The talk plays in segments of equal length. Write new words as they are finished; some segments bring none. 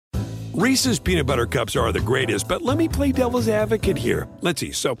Reese's peanut butter cups are the greatest, but let me play devil's advocate here. Let's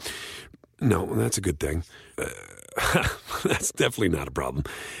see. So, no, that's a good thing. That's definitely not a problem.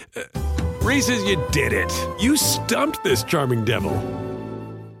 Reese's, you did it. You stumped this charming devil.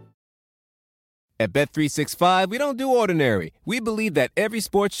 At Bet365, we don't do ordinary. We believe that every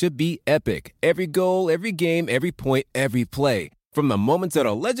sport should be epic. Every goal, every game, every point, every play. From the moments that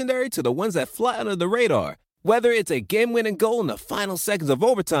are legendary to the ones that fly under the radar. Whether it's a game-winning goal in the final seconds of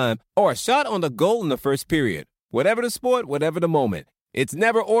overtime or a shot on the goal in the first period. Whatever the sport, whatever the moment. It's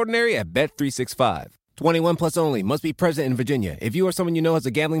never ordinary at Bet365. 21 plus only. Must be present in Virginia. If you or someone you know has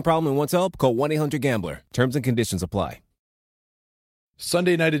a gambling problem and wants help, call 1-800-GAMBLER. Terms and conditions apply.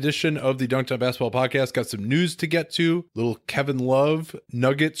 Sunday night edition of the Dunked On Basketball podcast. Got some news to get to. Little Kevin Love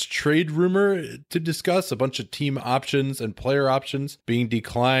Nuggets trade rumor to discuss. A bunch of team options and player options being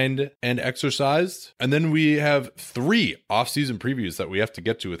declined and exercised. And then we have 3 offseason previews that we have to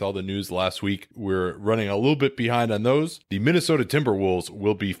get to with all the news last week. We're running a little bit behind on those. The Minnesota Timberwolves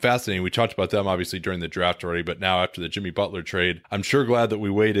will be fascinating. We talked about them obviously during the draft already, but now after the Jimmy Butler trade, I'm sure glad that we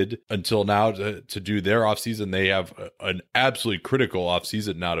waited until now to do their offseason. They have an absolutely critical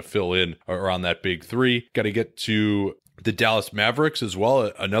offseason now to fill in around that big 3. Got to get to the Dallas Mavericks as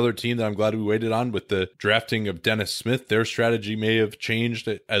well, another team that I'm glad we waited on with the drafting of Dennis Smith. Their strategy may have changed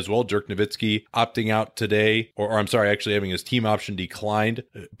as well. Dirk Nowitzki opting out today, or I'm sorry, actually having his team option declined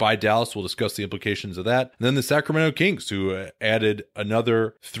by Dallas. We'll discuss the implications of that. And then the Sacramento Kings, who added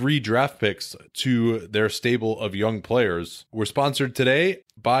another 3 draft picks to their stable of young players. We're sponsored today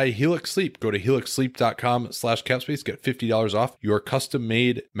by Helix Sleep. Go to helixsleep.com/capspace. Get $50 off your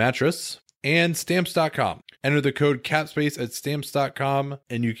custom-made mattress. And Stamps.com. Enter the code CAPSPACE at Stamps.com,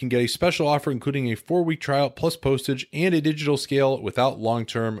 and you can get a special offer including a 4-week trial plus postage and a digital scale without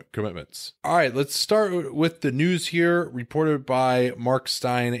long-term commitments. All right, let's start with the news here, reported by Mark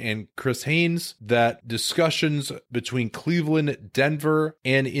Stein and Chris Haynes, that discussions between Cleveland, Denver,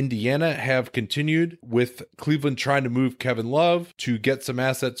 and Indiana have continued, with Cleveland trying to move Kevin Love to get some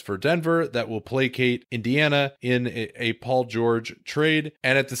assets for Denver that will placate Indiana in a Paul George trade.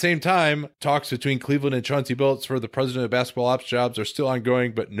 And at the same time, talks between Cleveland and Chauncey Billups for the president of basketball ops jobs are still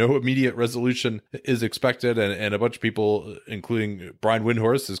ongoing, but no immediate resolution is expected. And a bunch of people, including Brian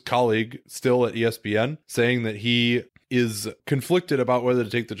Windhorst, his colleague still at ESPN, saying that he is conflicted about whether to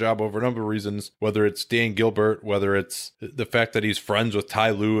take the job over a number of reasons, whether it's Dan Gilbert, whether it's the fact that he's friends with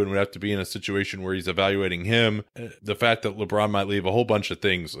Ty Lue and would have to be in a situation where he's evaluating him, the fact that LeBron might leave, a whole bunch of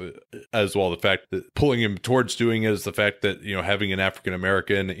things as well. The fact that pulling him towards doing it is the fact that, you know, having an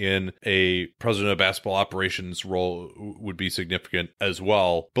African-American in a president of basketball operations role would be significant as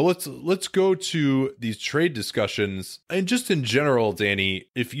well. But let's go to these trade discussions. And just in general, Danny,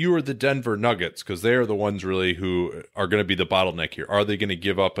 if you were the Denver Nuggets, because they are the ones really who are going to be the bottleneck here. Are they going to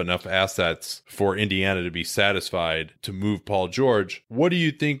give up enough assets for Indiana to be satisfied to move Paul George? What do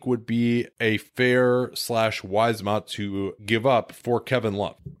you think would be a fair/wise amount to give up for Kevin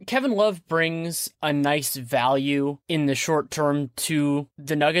Love? Kevin Love brings a nice value in the short term to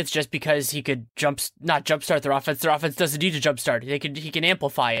the Nuggets just because he could not jumpstart their offense. Their offense doesn't need to jumpstart. He can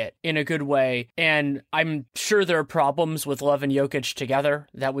amplify it in a good way. And I'm sure there are problems with Love and Jokic together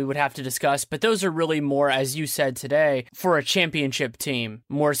that we would have to discuss, but those are really more, as you said today, for a championship team,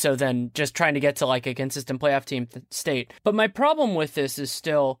 more so than just trying to get to like a consistent playoff team state. But my problem with this is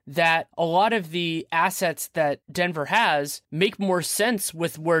still that a lot of the assets that Denver has make more sense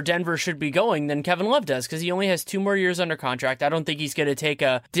with where Denver should be going than Kevin Love does, because he only has 2 more years under contract. I don't think he's going to take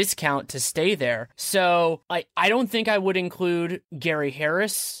a discount to stay there. So I don't think I would include Gary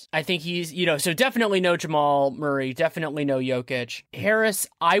Harris. I think he's, so definitely no Jamal Murray, definitely no Jokic. Harris,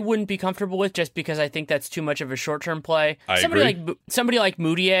 I wouldn't be comfortable with just because I think that's too much of a short-term play. Somebody like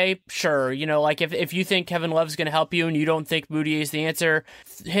Moutier, sure. If you think Kevin Love's going to help you and you don't think Moutier is the answer,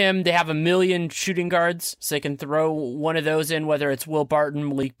 they have a million shooting guards, so they can throw one of those in, whether it's Will Barton,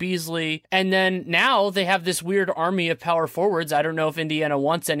 Malik Beasley. And then now they have this weird army of power forwards. I don't know if Indiana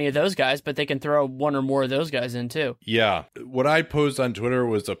wants any of those guys, but they can throw one or more of those guys in too. Yeah. What I posed on Twitter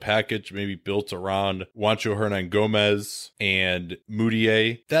was a package maybe built around Juancho Hernan-Gomez and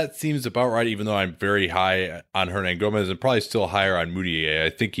Moutier. That seems about right, even though I'm very high on Hernan-Gomez and probably still higher on Moutier. I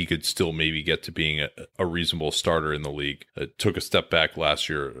think he could still maybe get to being a reasonable starter in the league. Took a step back last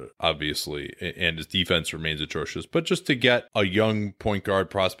year, obviously, and his defense remains atrocious. But just to get a young point guard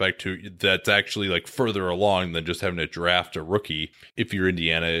prospect that's actually like further along than just having to draft a rookie, if you're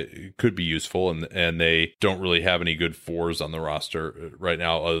Indiana, it could be useful. And they don't really have any good fours on the roster right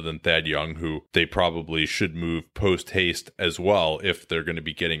now other than Thad Young, who they probably should move post haste as well if they're going to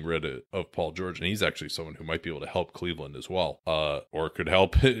be getting rid of Paul George. And he's actually someone who might be able to help help Cleveland as well, or could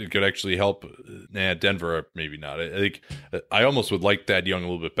help. It could actually help. Denver, maybe not. I think I almost would like Thad Young a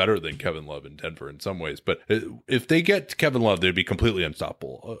little bit better than Kevin Love in Denver in some ways. But if they get Kevin Love, they'd be completely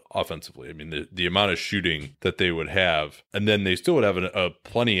unstoppable offensively. I mean, the amount of shooting that they would have, and then they still would have a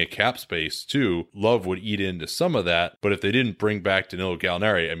plenty of cap space too. Love would eat into some of that, but if they didn't bring back Danilo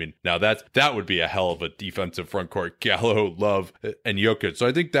Gallinari, I mean, now that would be a hell of a defensive front court. Gallo, Love, and Jokic. So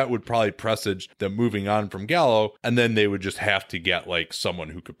I think that would probably presage them moving on from Gallo, and then they would just have to get like someone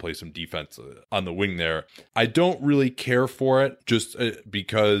who could play some defense on the wing there. I don't really care for it just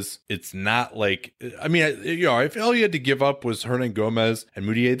because it's not like, I mean, if all you had to give up was Hernan Gomez and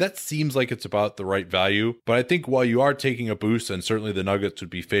Mudiay, that seems like it's about the right value. But I think while you are taking a boost, and certainly the Nuggets would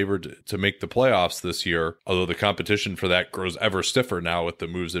be favored to make the playoffs this year, although the competition for that grows ever stiffer now with the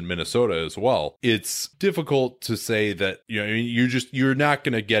moves in Minnesota as well, it's difficult to say that, you're not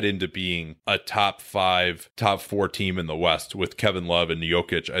going to get into being a top 5, top 4 team in the West with Kevin Love and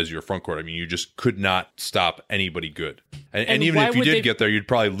Jokic as your front court. I mean, you just could not stop anybody good. And even if you did get there, you'd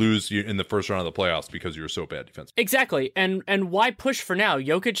probably lose in the first round of the playoffs because you were so bad defensively. Exactly. And why push for now?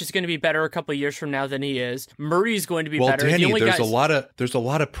 Jokic is going to be better a couple of years from now than he is. Murray's going to be better. Danny, there's a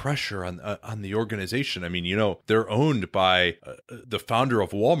lot of pressure on the organization. I mean, they're owned by the founder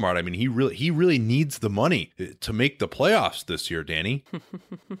of Walmart. I mean, he really needs the money to make the playoffs this year, Danny.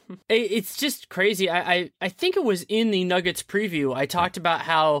 It's just crazy. I think it was in the Nuggets preview. I talked about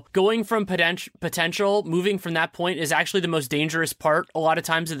how going from potential, moving from that point is actually the most dangerous part a lot of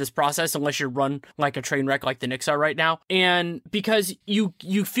times of this process, unless you're run like a train wreck like the Knicks are right now. And because you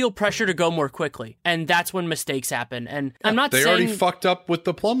feel pressure to go more quickly, and that's when mistakes happen. And I'm not saying... They already fucked up with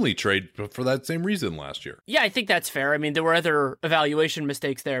the Plumlee trade for that same reason last year. Yeah, I think that's fair. I mean, there were other evaluation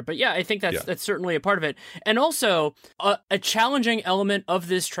mistakes there, but yeah, I think that's certainly a part of it. And also, a challenging element of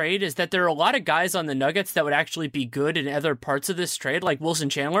this trade is that there are a lot of guys on the Nuggets that would actually be good in other parts of this trade, like Wilson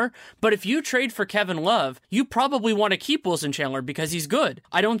Chandler. But if you trade for Kevin Love, you probably want to keep Wilson Chandler because he's good.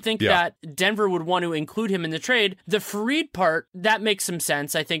 I don't think that Denver would want to include him in the trade. The Fareed part, that makes some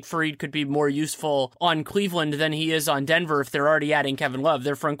sense. I think Fareed could be more useful on Cleveland than he is on Denver if they're already adding Kevin Love.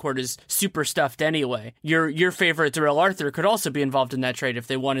 Their front court is super stuffed anyway. Your favorite Darrell Arthur could also be involved in that trade if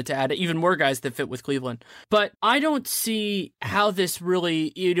they wanted to add even more guys that fit with Cleveland. But I don't see how this really,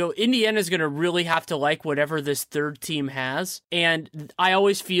 Indiana's going to really have to like whatever this third team has. And I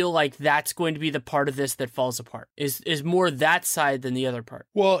always feel like that's going to be the part of this that falls apart, is more that side than the other part.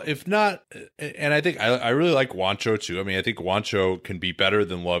 Well, if not, and I think I really like Juancho too. I mean, I think Juancho can be better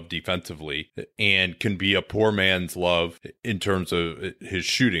than Love defensively and can be a poor man's Love in terms of his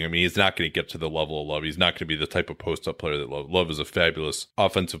shooting. I mean, he's not going to get to the level of Love. He's not going to be the type of post-up player that Love is a fabulous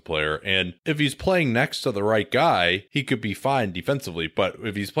offensive player. And if he's playing next to the right guy, he could be fine defensively. But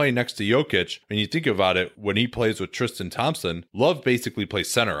if he's playing next to Jokic, and you think about it, when he plays with Tristan Thompson, Love basically plays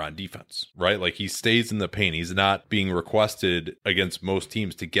center on defense, right? Like he stays in the paint. He's not being requested against most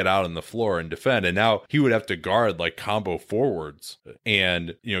teams to get out on the floor and defend. And now he would have to guard like combo forwards.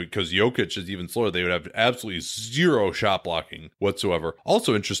 And, because Jokic is even slower, they would have absolutely zero shot blocking whatsoever.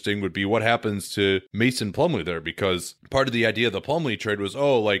 Also interesting would be what happens to Mason Plumlee there, because part of the idea of the Plumlee trade was,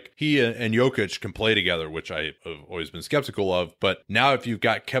 he and Jokic can play together, which I have always been skeptical of. But now if you've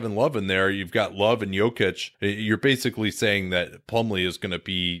got Kevin Love in there, you've got Love and Jokic, you're basically saying that Plumlee is going to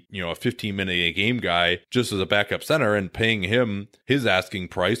be, a 15-minute a game guy just as a backup center, and paying him his asking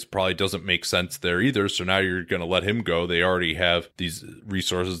price probably doesn't make sense there either. So now you're going to let him go. They already have these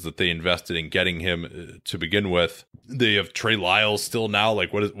resources that they invested in getting him to begin with. They have Trey Lyles still now.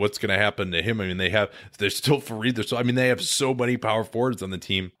 Like what's going to happen to him? I mean, they're still Fareed. They have so many power forwards on the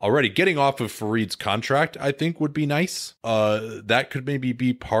team already. Getting off of Fareed's contract, I think, would be nice. That could maybe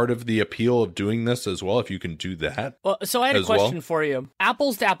be part of the appeal of doing this as well, if you can do that. Well, so I had a question for you.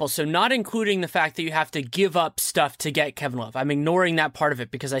 Apples to apples, so not including the fact that you have to give up stuff to get Kevin Love. I'm ignoring that part of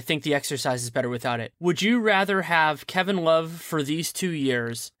it because I think the exercise is better without it. Would you rather have Kevin Love for these 2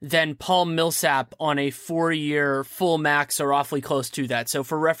 years than Paul Millsap on a 4-year full max or awfully close to that? So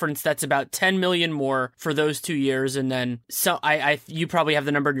for reference, that's about $10 million more for those 2 years. And then so you probably have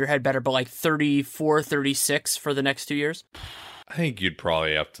the number in your head better, but like 34, 36 for the next 2 years. I think you'd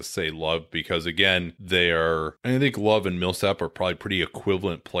probably have to say Love because, again, I think Love and Millsap are probably pretty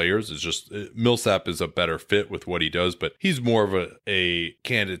equivalent players. It's just Millsap is a better fit with what he does, but he's more of a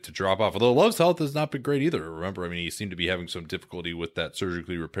candidate to drop off. Although Love's health has not been great either. Remember, he seemed to be having some difficulty with that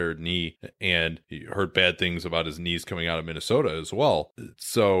surgically repaired knee, and he heard bad things about his knees coming out of Minnesota as well.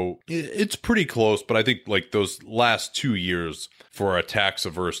 So it's pretty close, but I think like those last 2 years for a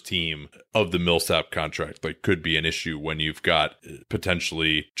tax-averse team of the Millsap contract could be an issue when you've got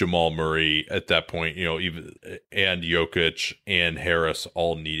potentially Jamal Murray at that point, even and Jokic and Harris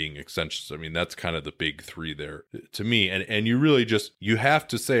all needing extensions. I mean, that's kind of the big three there to me. And you really you have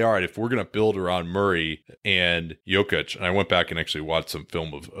to say, all right, if we're going to build around Murray and Jokic, and I went back and actually watched some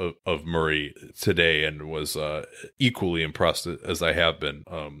film of Murray today and was equally impressed as I have been,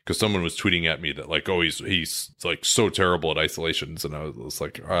 because someone was tweeting at me that like, oh, he's like so terrible at isolations, and I was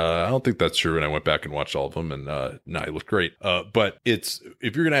like, I don't think that's true. And I went back and watched all of them, and no, he looked great. But if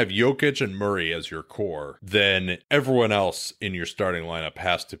you're gonna have Jokic and Murray as your core, then everyone else in your starting lineup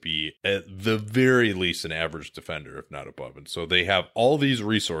has to be at the very least an average defender, if not above. And so they have all these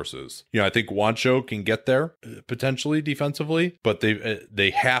resources. I think Juancho can get there potentially defensively, but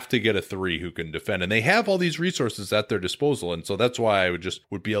they have to get a three who can defend, and they have all these resources at their disposal. And so that's why I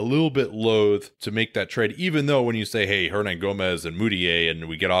would be a little bit loath to make that trade, even though when you say, hey, Hernan Gomez and Moutier, and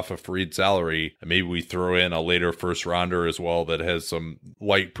we get off a Fareed salary, and maybe we throw in a later first rounder as well that has some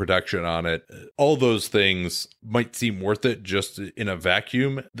light protection on it, all those things might seem worth it just in a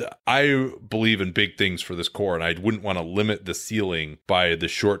vacuum. I believe in big things for this core, and I wouldn't want to limit the ceiling by the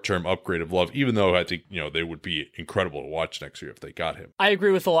short-term upgrade of Love, even though I think, they would be incredible to watch next year if they got him. I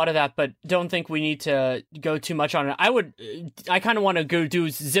agree with a lot of that, but don't think we need to go too much on it. I kind of want to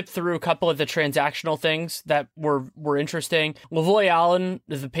zip through a couple of the transactional things that were interesting. Lavoy Allen,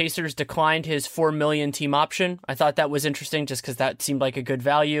 the Pacers declined his $4 million team option. I thought that was interesting just because that seemed like a good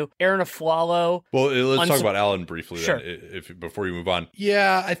value. Aaron Afflalo. Well, let's talk about Allen briefly sure. then, before you move on.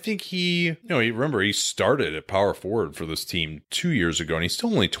 Yeah, I think he started at power forward for this team 2 years ago, and he's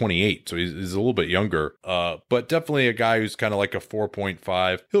still only 28, so he's a little bit younger. But definitely a guy who's kind of like a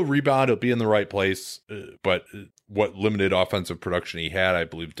 4.5. He'll rebound, he'll be in the right place, but what limited offensive production he had, I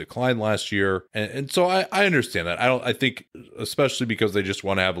believe, declined last year. And so I understand that. I think, especially because they just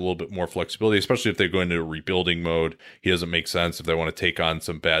want to have a little bit more flexibility, especially if they go into a rebuilding mode, he doesn't make sense if they want to take on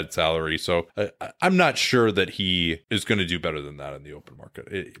some bad salary. So I'm not sure that he is going to do better than that in the open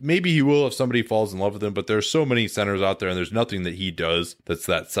market. Maybe he will if somebody falls in love with him, but there's so many centers out there, and there's nothing that he does that's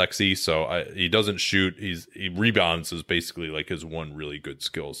that sexy. So he doesn't shoot. He rebounds is basically like his one really good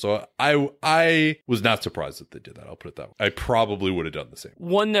skill. So I was not surprised that they did that. I'll put it that way. I probably would have done the same.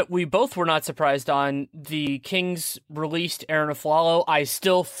 One that we both were not surprised on, the Kings released Aaron Afflalo. I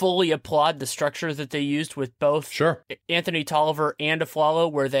still fully applaud the structure that they used with both Anthony Tolliver and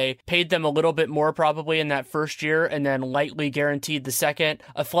Afflalo, where they paid them a little bit more probably in that first year and then lightly guaranteed the second.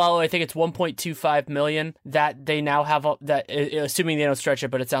 Afflalo, I think it's $1.25 million that they now have, that assuming they don't stretch it,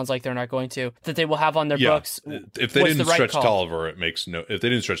 but it sounds like they're not going to, that they will have on their books. If they didn't stretch Tolliver, it makes no sense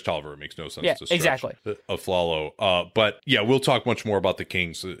to stretch exactly. Afflalo. But yeah, we'll talk much more about the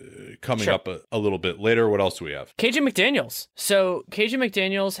Kings coming up a little bit later. What else do we have? KJ McDaniels. So KJ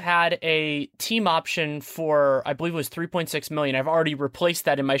McDaniels had a team option for, I believe it was $3.6 million. I've already replaced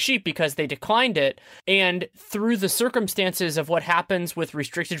that in my sheet because they declined it. And through the circumstances of what happens with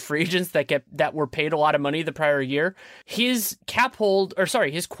restricted free agents that were paid a lot of money the prior year, his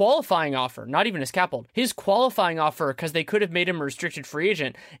qualifying offer, not even his cap hold, his qualifying offer, because they could have made him a restricted free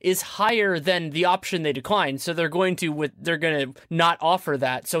agent, is higher than the option they declined. So they're going to not offer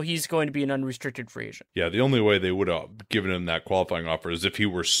that. So he's going to be an unrestricted free agent. Yeah, the only way they would have given him that qualifying offer is if he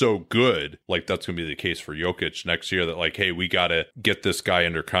were so good, like that's going to be the case for Jokic next year, that like, hey, we got to get this guy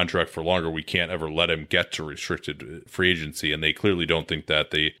under contract for longer. We can't ever let him get to restricted free agency. And they clearly don't think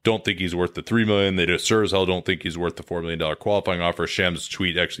that. They don't think he's worth the $3 million. They just sure as hell don't think he's worth the $4 million qualifying offer. Shams'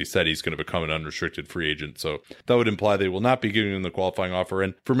 tweet actually said he's going to become an unrestricted free agent. So that would imply they will not be giving him the qualifying offer.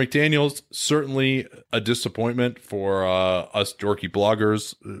 And for McDaniels, certainly a disappointment for us dorky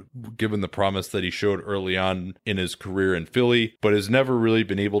bloggers, given the promise that he showed early on in his career in Philly, but has never really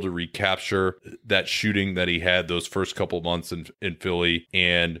been able to recapture that shooting that he had those first couple months in Philly.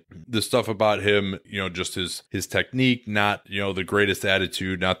 And the stuff about him, just his technique, not, the greatest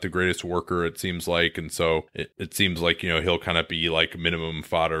attitude, not the greatest worker, it seems like. And so it seems like, he'll kind of be like minimum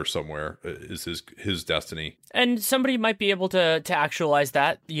fodder somewhere is his destiny. And somebody might be able to actualize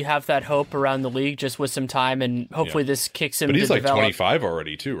that. You have that hope around the league just with some time, and hopefully this kicks him. But he's to like develop. 25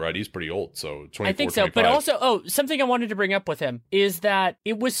 already too, right? He's pretty old, so 24, I think so. 25. But also, something I wanted to bring up with him is that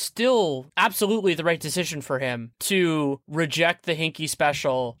it was still absolutely the right decision for him to reject the Hinkie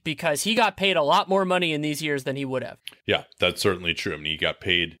special because he got paid a lot more money in these years than he would have. Yeah, that's certainly true. I mean, he got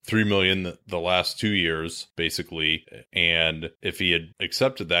paid $3 million the last 2 years, basically. And if he had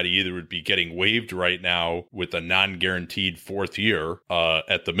accepted that, he either would be getting waived right now with a non-guaranteed fourth year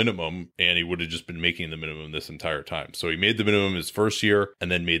at the minimum, and he would have just been making the minimum minimum this entire time. So he made the minimum his first year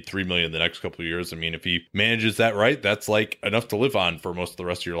and then made $3 million the next couple of years. I mean, if he manages that right, that's like enough to live on for most of the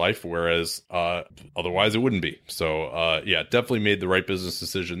rest of your life, whereas otherwise it wouldn't be. So yeah, definitely made the right business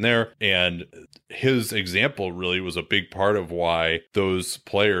decision there. And his example really was a big part of why those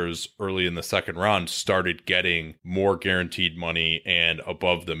players early in the second round started getting more guaranteed money and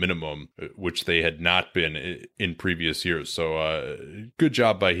above the minimum, which they had not been in previous years. So good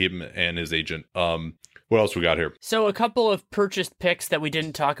job by him and his agent. What else we got here? So a couple of purchased picks that we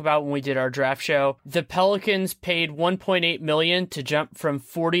didn't talk about when we did our draft show. The Pelicans paid $1.8 million to jump from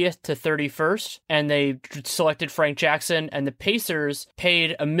 40th to 31st, and they selected Frank Jackson. And the Pacers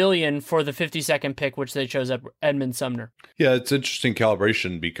paid $1 million for the 52nd pick, which they chose up Edmund Sumner. Yeah, it's interesting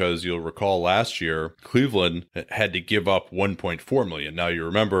calibration because you'll recall last year Cleveland had to give up $1.4 million. Now you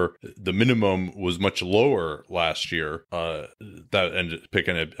remember the minimum was much lower last year. That ended up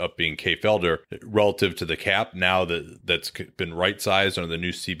picking up being Kay Felder relative to the cap. Now that's been right sized under the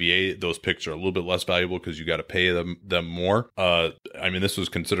new CBA, those picks are a little bit less valuable because you got to pay them more. I mean, this was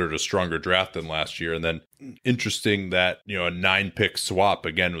considered a stronger draft than last year. And then interesting that, a 9-pick swap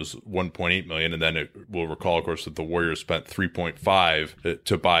again was $1.8 million. And then we'll recall, of course, that the Warriors spent $3.5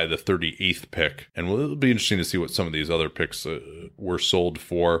 to buy the 38th pick. And it'll be interesting to see what some of these other picks were sold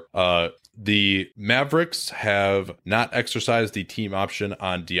for. The Mavericks have not exercised the team option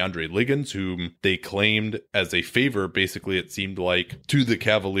on DeAndre Liggins, whom they claimed as a favor, basically, it seemed like, to the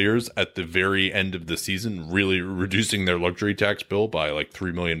Cavaliers at the very end of the season, really reducing their luxury tax bill by like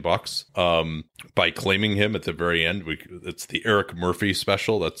 $3 million by claiming him at the very end. It's the Eric Murphy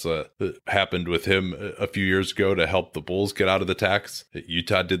special that's happened with him a few years ago to help the Bulls get out of the tax.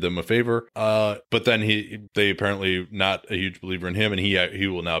 Utah did them a favor, but then they apparently not a huge believer in him, and he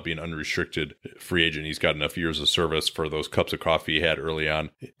will now be an unrestricted free agent. He's got enough years of service for those cups of coffee he had early on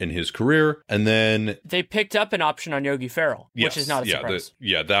in his career. And then they picked up an option on Yogi Ferrell, which is not a surprise.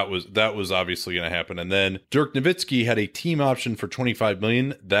 That was obviously going to happen. And then Dirk Nowitzki had a team option for $25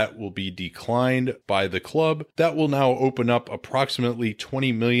 million. That will be declined by the club. That will now open up approximately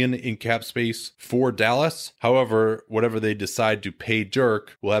 $20 million in cap space for Dallas. However, whatever they decide to pay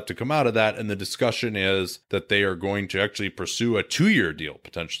Dirk will have to come out of that. And the discussion is that they are going to actually pursue a 2-year deal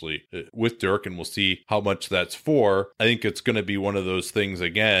potentially with Dirk, and we'll see how much that's for. I think it's going to be one of those things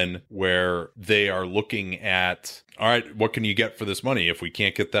again where they are looking at, all right, what can you get for this money? If we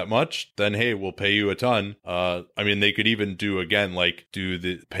can't get that much, then hey, we'll pay you a ton. I mean, they could even do again, like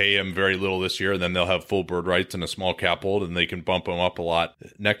pay him very little this year, and then they'll have full bird rights and a small cap hold, and they can bump him up a lot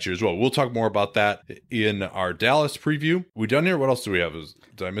next year as well. We'll talk more about that in our Dallas preview. We done here? What else do we have?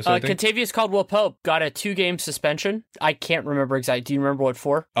 Did I miss anything? Contavious Caldwell-Pope got a 2-game suspension. I can't remember exactly. Do you remember what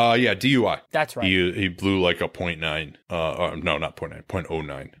for? Yeah, DUI. That's right. He blew like a 0.9. No, not 0.9.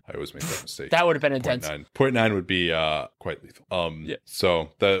 0.09. I always make that mistake. That would have been intense. 0.9 would be quite lethal. Yeah.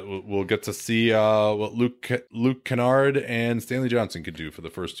 So that we'll get to see what Luke Kennard and Stanley Johnson could do for the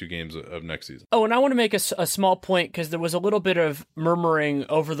first 2 games of next season. Oh, and I want to make a small point because there was a little bit of murmuring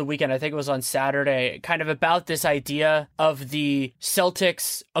over the weekend. I think it was on Saturday, kind of about this idea of the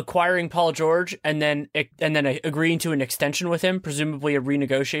Celtics acquiring Paul George and then agreeing to an extension with him, presumably a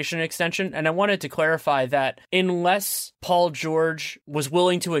renegotiation extension. And I wanted to clarify that unless Paul George was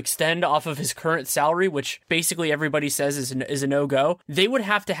willing to extend off of his current salary, which basically everybody says is a no-go, they would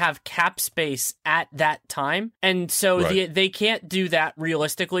have to have cap space at that time. And so they can't do that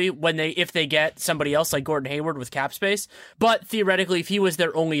realistically if they get somebody else like Gordon Hayward with cap space. But theoretically, if he was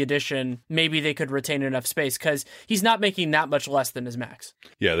their only addition, maybe they could retain enough space because he's not making that much less than his max.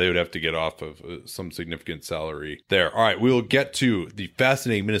 Yeah, they would have to get off of some significant salary there. All right, we'll get to the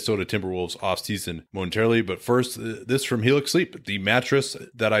fascinating Minnesota Timberwolves offseason momentarily, but first, this from Helix Sleep, the mattress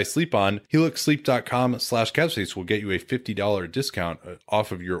that I sleep on. HelixSleep.com/capspace will get you a $50 discount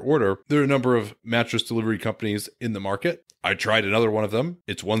off of your order. There are a number of mattress delivery companies in the market. I tried another one of them.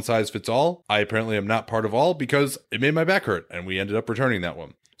 It's one size fits all. I apparently am not part of all because it made my back hurt, and we ended up returning that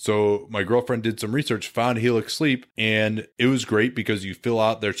one. So my girlfriend did some research, found Helix Sleep, and it was great because you fill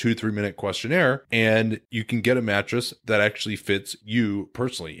out their 2-3 minute questionnaire and you can get a mattress that actually fits you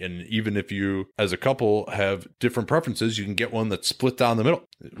personally. And even if you, as a couple, have different preferences, you can get one that's split down the middle,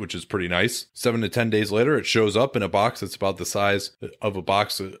 which is pretty nice. 7 to 10 days later, it shows up in a box that's about the size of a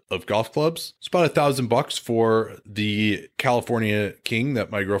box of golf clubs. It's about $1,000 for the California King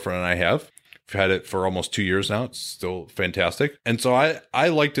that my girlfriend and I have. had it for almost 2 years now. It's still fantastic. And so I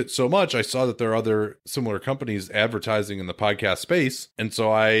liked it so much. I saw that there are other similar companies advertising in the podcast space. And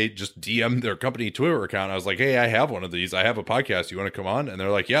so I just DM'd their company Twitter account. I was like, hey, I have one of these. I have a podcast. You want to come on? And they're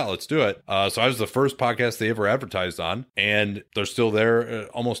like, yeah, let's do it. So I was the first podcast they ever advertised on. And they're still there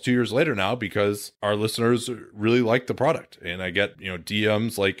almost 2 years later now because our listeners really like the product. And I get,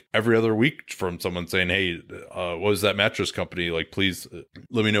 DMs like every other week from someone saying, hey, what was that mattress company? Like, please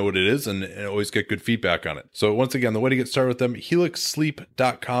let me know what it is, and always get good feedback on it. So once again, the way to get started with them,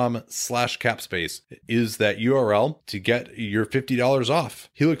 helixsleep.com/capspace is that URL to get your $50 off.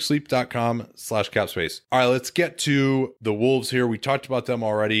 helixsleep.com/capspace. All right, let's get to the Wolves here. We talked about them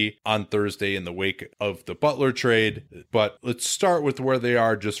already on Thursday in the wake of the Butler trade, but let's start with where they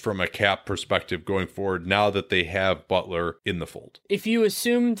are just from a cap perspective going forward now that they have Butler in the fold. If you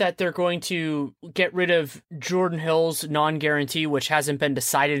assume that they're going to get rid of Jordan Hill's non-guarantee, which hasn't been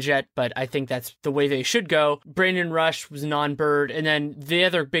decided yet, but I think that's the way they should go. Brandon Rush was non-bird. And then the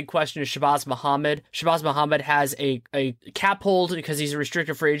other big question is Shabazz Muhammad. Shabazz Muhammad has a cap hold because he's a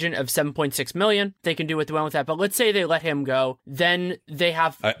restricted free agent of $7.6 million. They can do what they want with that. But let's say they let him go. Then they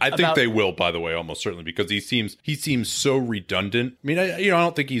have... I think they will, by the way, almost certainly, because he seems so redundant. I mean, I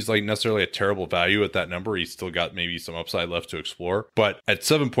don't think he's like necessarily a terrible value at that number. He's still got maybe some upside left to explore. But at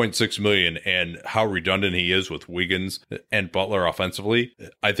 $7.6 million and how redundant he is with Wiggins and Butler offensively,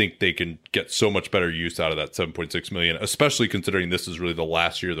 I think they can get so much better use out of that $7.6 million, especially considering this is really the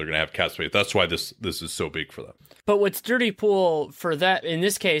last year they're going to have cap space. That's why this is so big for them. But what's dirty pool for that in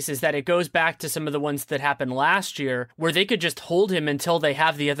this case is that it goes back to some of the ones that happened last year where they could just hold him until they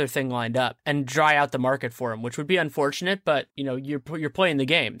have the other thing lined up and dry out the market for him, which would be unfortunate, but you're playing the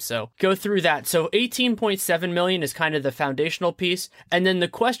game. So go through that. So 18.7 million is kind of the foundational piece. And then the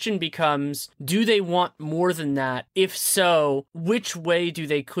question becomes, do they want more than that? If so, which way do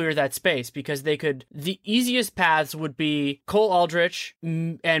they clear that space? Because the easiest paths would be Cole Aldrich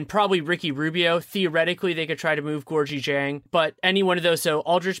and probably Ricky Rubio. Theoretically, they could try to move Gorgie Jang, but any one of those. So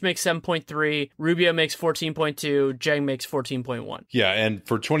Aldrich makes 7.3, Rubio makes 14.2, Jang makes 14.1. Yeah, and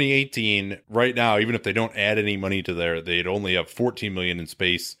for 2018, right now, even if they don't add any money to there, they'd only have 14 million in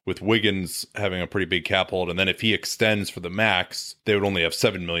space, with Wiggins having a pretty big cap hold. And then if he extends for the max, they would only have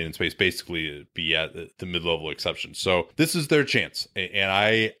 7 million in space, basically be at the mid-level exception. So this is their chance.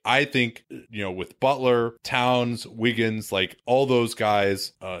 And I think, with Butler, Towns, Wiggins, like all those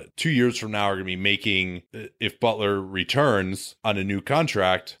guys, 2 years from now are going to be making, if Butler returns on a new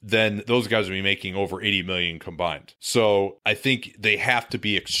contract, then those guys will be making over 80 million combined. So I think they have to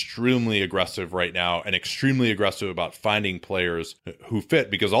be extremely aggressive right now and extremely aggressive about finding players who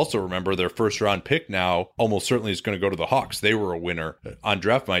fit, because also remember their first round pick now almost certainly is going to go to the Hawks. They were a winner on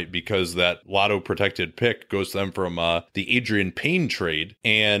draft night because that lotto protected pick goes to them from the Adrian Payne trade.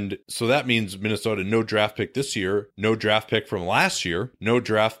 And so that means Minnesota, no draft pick this year, no draft pick from last year, no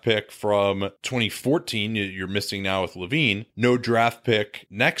draft pick from 2014. You're missing now with Levine, no draft pick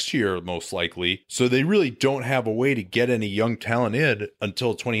next year, most likely. So they really don't have a way to get any young talent in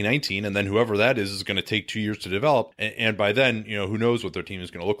until 2019. And then whoever that is going to take 2 years to develop. And by then, who knows what their team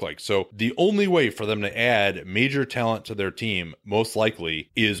is going to look like. So the only way for them to add major talent to their team, most likely,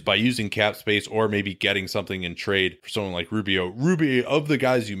 is by using cap space or maybe getting something in trade for someone like Rubio. Rubio, of the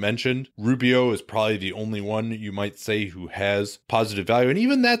guys you mentioned, Rubio is probably the only one you might say who has positive value. And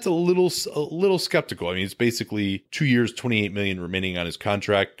even that's a little skeptical. I mean, it's basically 2 years, 28 million remaining on his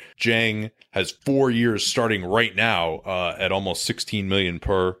contract. Jang has 4 years starting right now at almost 16 million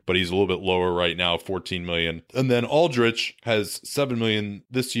per, but he's a little bit lower right now, 14 million. And then Aldrich has 7 million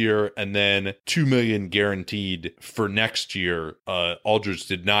this year and then 2 million guaranteed for next year. Aldrich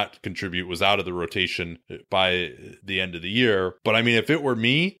did not contribute, was out of the rotation by the end of the year. But I mean, if it were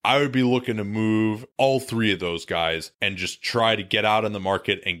me, I would be looking to move all three of those guys and just try to get out on the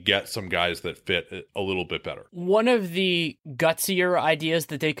market and get some guys that fit a little bit better. One of the gutsier ideas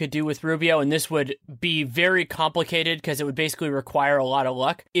that they could do with Rubio, and this would be very complicated because it would basically require a lot of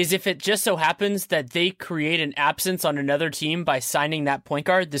luck, is if it just so happens that they create an absence on another team by signing that point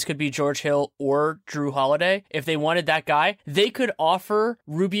guard. This could be George Hill or Drew Holiday. If they wanted that guy, they could offer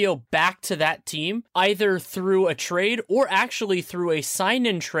Rubio back to that team either through a trade or actually through a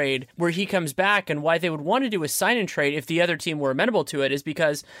sign-in trade where he comes back. And why they would want to do a sign-in trade if the other team were amenable to it is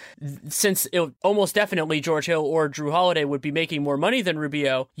because since it almost definitely George Hill or Drew Holiday would be making more money than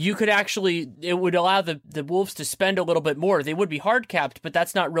Rubio, it would allow the Wolves to spend a little bit more. They would be hard capped, but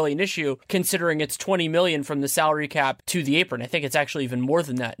that's not really an issue considering it's $20 million from the salary cap to the apron. I think it's actually even more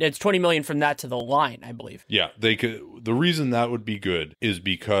than that. It's $20 million from that to the line, I believe. Yeah, they could. The reason that would be good is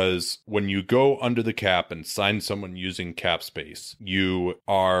because when you go under the cap and sign someone using cap space, you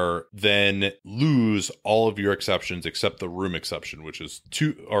are then lose all of your exceptions except the room exception, which is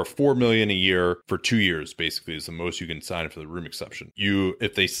 $4 million a year for 2 years, basically is the most you can sign for the room exception.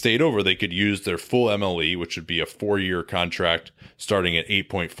 If they stayed over, they could use their full MLE, which would be a 4-year contract starting at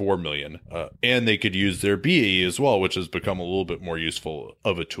 $8.4 million. And they could use their BAE as well, which has become a little bit more useful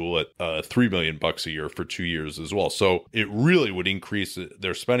of a tool at $3 million a year for 2 years as well. So it really would increase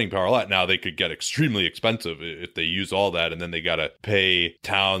their spending power a lot. Now they could get extremely expensive if they use all that, and then they got to pay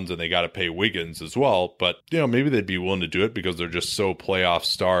Towns and they got to pay Wiggins as well. But maybe they'd be willing to do it because they're just so playoff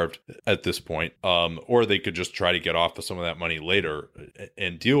starved at this point. Or they could just try to get off of some of that money later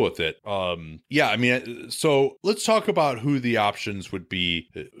and deal with it. So let's talk about who the options would be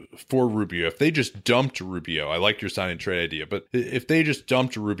for Rubio. If they just dumped Rubio, I like your sign and trade idea, but if they just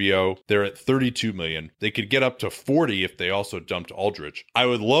dumped Rubio, they're at $32 million. They could get up to $40 if they also dumped Aldridge. I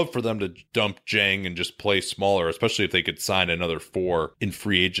would love for them to dump Jang and just play smaller, especially if they could sign another 4 in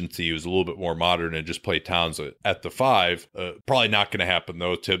free agency who's a little bit more modern and just play Towns at the 5. Probably not going to happen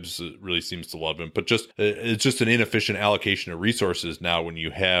though. Tibbs really seems to love him, but it's just an inefficient allocation of resources now when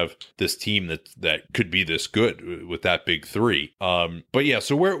you have this team that could be this good with that big 3. But yeah,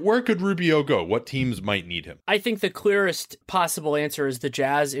 so where could Rubio go? What teams might need him? I think the clearest possible answer is the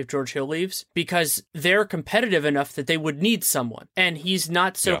Jazz if George Hill leaves, because they're competitive enough that they would need someone, and he's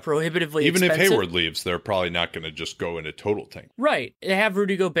not so prohibitively expensive. Even if Hayward leaves, they're probably not going to just go into total tank. Right. They have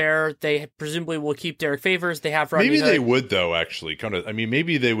Rudy Gobert. They presumably will keep Derek Favors. They have Rodney Maybe Hood. They would, though, actually.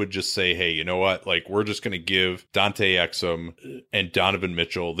 Maybe they would just say, hey, you know what? Like, we're just going to give Dante Exum and Donovan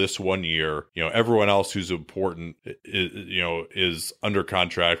Mitchell this 1 year. Everyone else who's important, is under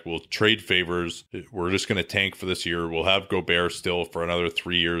contract. We'll trade Favors. We're just going to tank for this year. We'll have Gobert still for another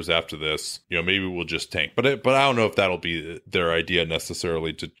 3 years after this. Maybe we'll just tank. But I don't know if that'll be their idea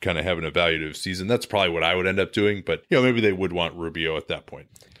necessarily to kind of have an evaluative season. That's probably what I would end up doing. But, maybe they would want Rubio at that point.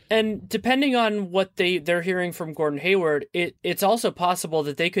 And depending on what they're hearing from Gordon Hayward, it's also possible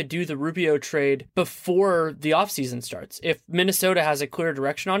that they could do the Rubio trade before the offseason starts. If Minnesota has a clear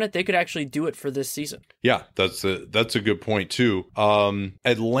direction on it, they could actually do it for this season. Yeah, that's a good point too.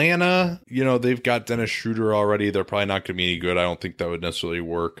 Atlanta, they've got Dennis Schroeder already. They're probably not going to be any good. I don't think that would necessarily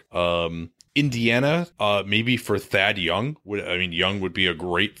work. Indiana, maybe for Thad Young. Young would be a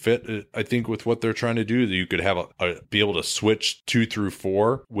great fit, I think, with what they're trying to do. You could have be able to switch 2 through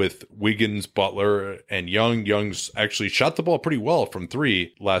 4 with Wiggins, Butler, and Young. Young's actually shot the ball pretty well from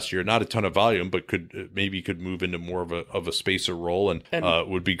 3 last year. Not a ton of volume, but could move into more of a spacer role and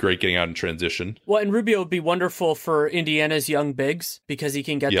would be great getting out in transition. Well, and Rubio would be wonderful for Indiana's young bigs because he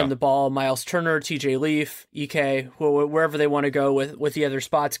can get them the ball. Miles Turner, TJ Leaf, Ike, wherever they want to go with the other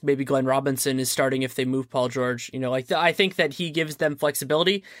spots. Maybe Glenn Robinson is starting if they move Paul George. I think that he gives them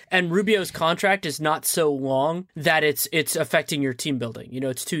flexibility, and Rubio's contract is not so long that it's affecting your team building.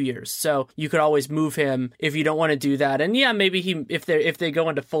 It's 2 years, so you could always move him if you don't want to do that. And yeah, maybe if they go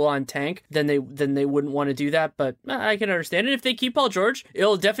into full on tank, then they wouldn't want to do that. But I can understand it. If they keep Paul George,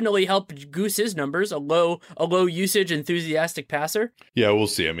 it'll definitely help goose his numbers. A low usage, enthusiastic passer. Yeah, we'll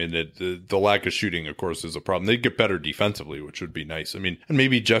see. The lack of shooting, of course, is a problem. They'd get better defensively, which would be nice. And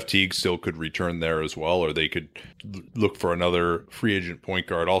maybe Jeff Teague still could return there as well, or they could look for another free agent point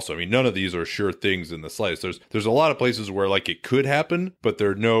guard also. None of these are sure things in the slice. There's a lot of places where it could happen, but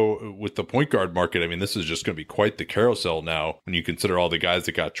with the point guard market, this is just going to be quite the carousel now when you consider all the guys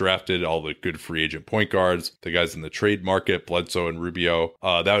that got drafted, all the good free agent point guards, the guys in the trade market, Bledsoe and Rubio.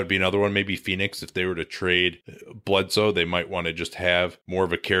 That would be another one. Maybe Phoenix, if they were to trade Bledsoe, they might want to just have more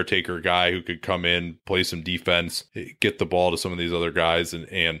of a caretaker guy who could come in, play some defense, get the ball to some of these other guys, and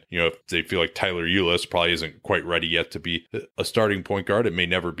if they feel like Tyler Ulis probably isn't quite ready yet to be a starting point guard. It may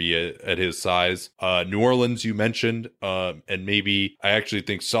never be at his size. New Orleans, you mentioned, and maybe I actually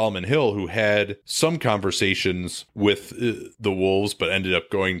think Solomon Hill, who had some conversations with the Wolves, but ended up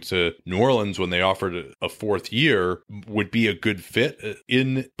going to New Orleans when they offered a 4th year, would be a good fit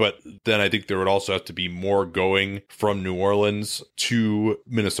but then I think there would also have to be more going from New Orleans to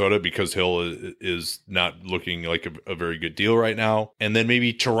Minnesota because Hill is not looking like a very good deal right now. And then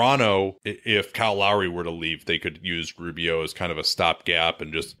maybe Toronto how if Kyle Lowry were to leave, they could use Rubio as kind of a stopgap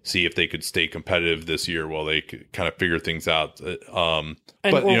and just see if they could stay competitive this year while they could kind of figure things out. And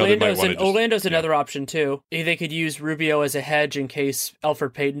but, Orlando's another option too. They could use Rubio as a hedge in case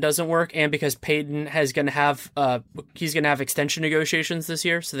Elfrid Payton doesn't work, and because Payton he's going to have extension negotiations this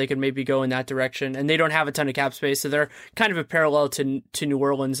year, so they could maybe go in that direction. And they don't have a ton of cap space, so they're kind of a parallel to New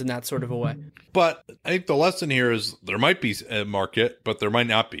Orleans in that sort of a way. But I think the lesson here is there might be a market, but there might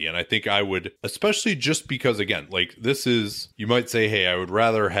not be. And I think I would, especially just because, again, like this is, you might say, hey, I would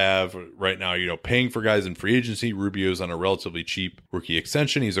rather have right now, paying for guys in free agency. Rubio's on a relatively cheap rookie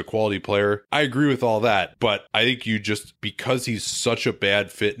extension. He's a quality player. I agree with all that, but I think because he's such a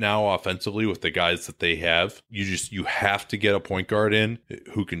bad fit now offensively with the guys that they have, you have to get a point guard in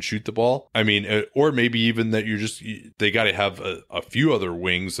who can shoot the ball. I mean, or maybe even that they got to have a few other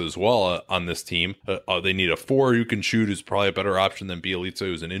wings as well on this team. They need a 4 who can shoot, who's probably a better option than Bjelica,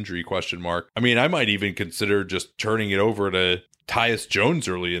 who's an injury question mark. I mean, I might even consider just turning it over to Tyus Jones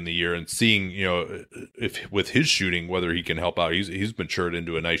early in the year and seeing, if with his shooting, whether he can help out. He's matured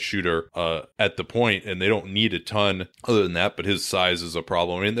into a nice shooter at the point, and they don't need a ton other than that, but his size is a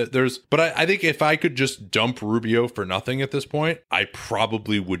problem. I mean, but I think if I could just dump Rubio for nothing at this point, I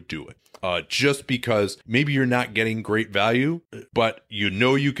probably would do it. Just because maybe you're not getting great value, but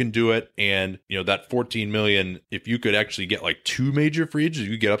you can do it. And, that $14 million, if you could actually get like 2 major free agents,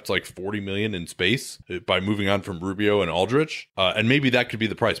 you get up to like $40 million in space by moving on from Rubio and Aldridge. And maybe that could be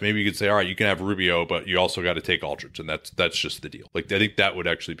the price. Maybe you could say, all right, you can have Rubio, but you also got to take Aldridge. And that's just the deal. Like, I think that would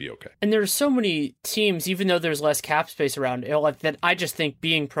actually be okay. And there's so many teams, even though there's less cap space around, that I just think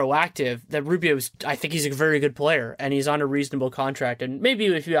being proactive, that I think he's a very good player and he's on a reasonable contract. And maybe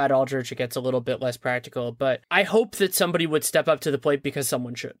if you add Aldridge, it gets a little bit less practical, but I hope that somebody would step up to the plate because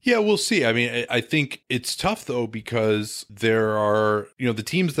someone should. Yeah, we'll see. I mean, I think it's tough though, because there are, the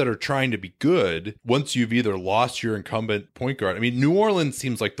teams that are trying to be good, once you've either lost your incumbent point guard. I mean, New Orleans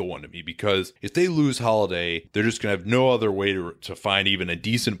seems like the one to me, because if they lose Holiday, they're just going to have no other way to find even a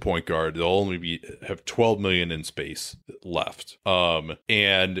decent point guard. They'll only have $12 million in space left.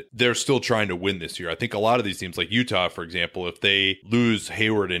 And they're still trying to win this year. I think a lot of these teams like Utah, for example, if they lose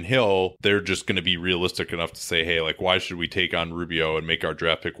Hayward and Hill, they're just going to be realistic enough to say, hey, like, why should we take on Rubio and make our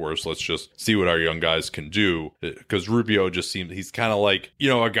draft pick worse? Let's just see what our young guys can do. Because Rubio just seems, he's kind of like,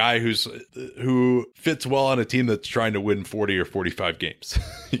 a guy who fits well on a team that's trying to win 40 or 45 games.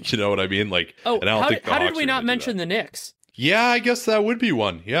 You know what I mean? Like, and I don't think how did we not mention the Knicks? Yeah, I guess that would be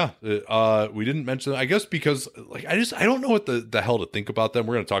one. Yeah. We didn't mention that. I guess because like I don't know what the hell to think about them.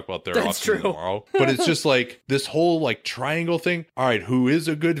 We're going to talk about their offseason tomorrow. But it's just like this whole like triangle thing. All right, who is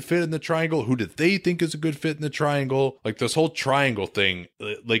a good fit in the triangle? Who did they think is a good fit in the triangle? Like this whole triangle thing.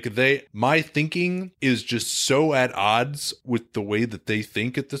 Like my thinking is just so at odds with the way that they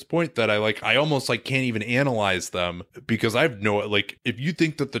think at this point that I almost like can't even analyze them, because I have like, if you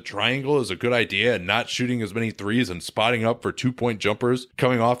think that the triangle is a good idea and not shooting as many threes and spotting up for 2-point jumpers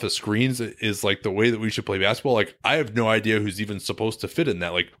coming off of screens is like the way that we should play basketball, like I have no idea who's even supposed to fit in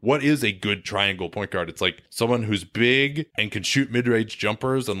that. Like, what is a good triangle point guard? It's like someone who's big and can shoot mid-range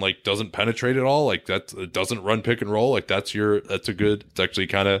jumpers and like doesn't penetrate at all, like that doesn't run pick and roll. Like that's a good, it's actually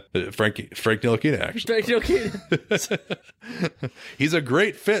kind of Frank Ntilikina actually. Frank Ntilikina. He's a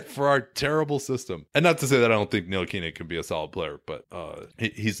great fit for our terrible system. And not to say that I don't think Ntilikina can be a solid player, but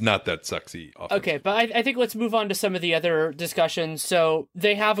he's not that sexy. Okay, but I think let's move on to some of the other discussions. So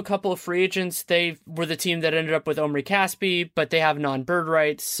they have a couple of free agents. They were the team that ended up with Omri Caspi, but they have non-bird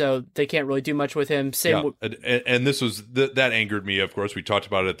rights, so they can't really do much with him. And this was that angered me. Of course, we talked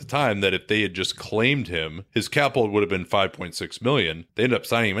about it at the time that if they had just claimed him, his cap hold would have been $5.6 million. They ended up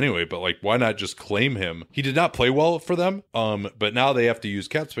signing him anyway, but like, why not just claim him? He did not play well for them. But now they have to use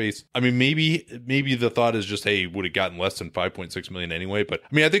cap space. I mean, maybe the thought is just, hey, he would have gotten less than $5.6 million anyway. But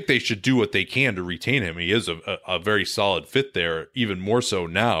I mean, I think they should do what they can to retain him. He is a very solid fit there, even more so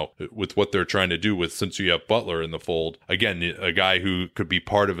now with what they're trying to do since you have Butler in the fold. Again, a guy who could be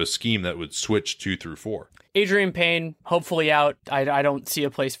part of a scheme that would switch 2 through 4. Adrian Payne, hopefully out. I don't see a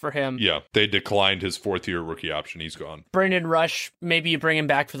place for him. Yeah, they declined his 4th-year rookie option. He's gone. Brandon Rush, maybe you bring him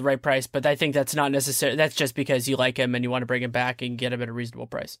back for the right price, but I think that's not necessary. That's just because you like him and you want to bring him back and get him at a reasonable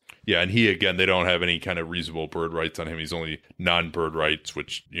price. Yeah, and they don't have any kind of reasonable bird rights on him. He's only non-bird rights,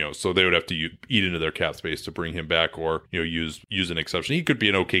 which, so they would have to eat into their cap space to bring him back, or, use an exception. He could be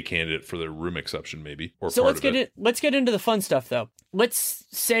an okay candidate for the room exception, maybe. Or so let's get into the fun stuff, though. Let's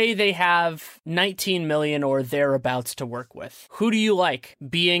say they have $19 million or thereabouts to work with. Who do you like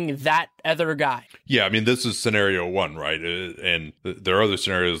being that other guy. Yeah, I mean, this is scenario one, right? And there are other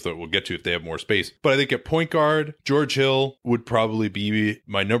scenarios that we'll get to if they have more space. But I think at point guard, George Hill would probably be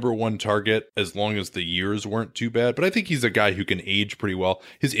my number one target as long as the years weren't too bad. But I think he's a guy who can age pretty well.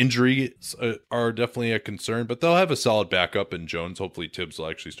 His injuries are definitely a concern, but they'll have a solid backup in Jones. Hopefully Tibbs will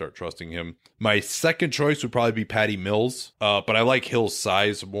actually start trusting him. My second choice would probably be Patty Mills, but I like Hill's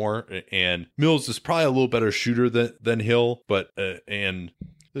size more, and Mills is probably a little better shooter than Hill, but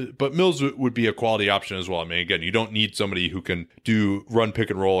Mills would be a quality option as well. I mean, again, you don't need somebody who can run pick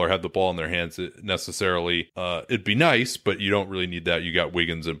and roll or have the ball in their hands necessarily. It'd be nice, but you don't really need that. You got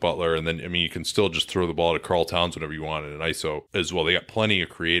Wiggins and Butler, and then, I mean, you can still just throw the ball to Karl Towns whenever you want in an ISO as well. They got plenty of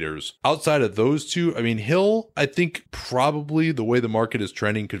creators. Outside of those two, I mean, Hill, I think probably the way the market is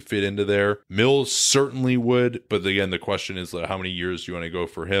trending could fit into there. Mills certainly would, but again, the question is how many years do you want to go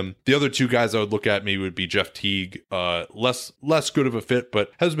for him? The other two guys I would look at maybe would be Jeff Teague, less good of a fit,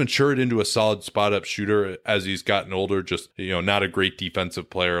 but has matured into a solid spot up shooter as he's gotten older. Just, not a great defensive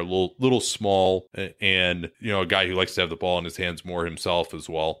player, a little small, and, a guy who likes to have the ball in his hands more himself as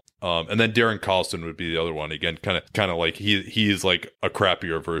well. And then Darren Collison would be the other one. Again, kind of like he is like a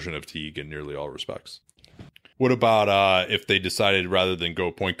crappier version of Teague in nearly all respects. What about if they decided rather than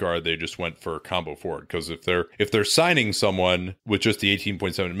go point guard, they just went for combo forward? Because if they're signing someone with just the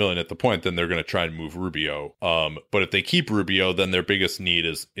 $18.7 million at the point, then they're going to try and move Rubio. But if they keep Rubio, then their biggest need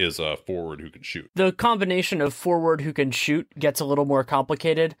is a forward who can shoot. The combination of forward who can shoot gets a little more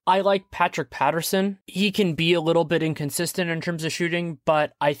complicated. I like Patrick Patterson. He can be a little bit inconsistent in terms of shooting,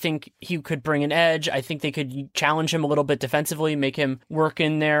 but I think he could bring an edge. I think they could challenge him a little bit defensively, make him work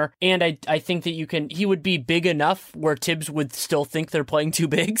in there. And I think that he would be big enough where Tibbs would still think they're playing two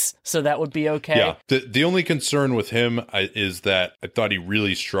bigs, so that would be okay. Yeah, the only concern with him is that I thought he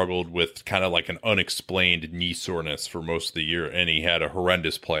really struggled with kind of like an unexplained knee soreness for most of the year, and he had a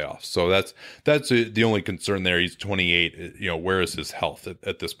horrendous playoff. So that's the only concern there. He's 28. Where is his health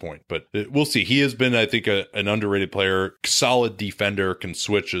at this point? But we'll see. He has been, I think, an underrated player, solid defender, can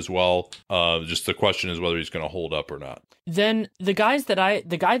switch as well. Just the question is whether he's going to hold up or not. Then the guy that I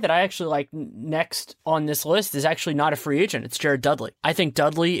actually like next on this list is actually not a free agent. It's Jared Dudley. I think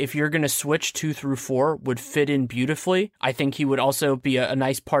Dudley, if you're going to switch 2 through 4, would fit in beautifully. I think he would also be a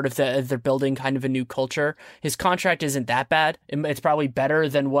nice part of they're building kind of a new culture. His contract isn't that bad. It's probably better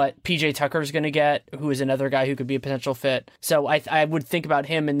than what PJ Tucker is going to get, who is another guy who could be a potential fit. So I would think about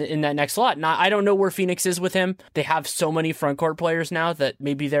him in that next slot. Now, I don't know where Phoenix is with him. They have so many front court players now that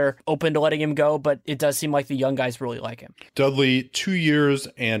maybe they're open to letting him go, but it does seem like the young guys really like him. Dudley, 2 years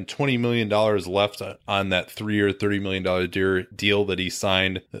and $20 million left on that 3-year, $30 million deal that he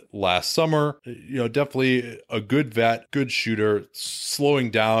signed last summer. Definitely a good vet, good shooter,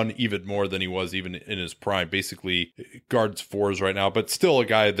 slowing down even more than he was even in his prime. Basically guards 4s right now, but still a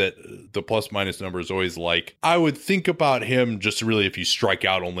guy that the plus minus numbers always like. I would think about him just really if you strike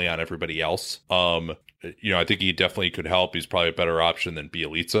out only on everybody else. I think he definitely could help. He's probably a better option than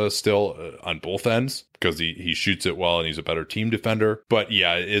Bjelica still on both ends because he shoots it well and he's a better team defender. But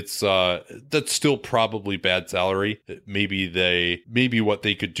yeah, it's that's still probably bad salary. Maybe what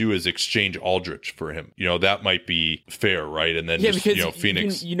they could do is exchange Aldridge for him. That might be fair, right? And then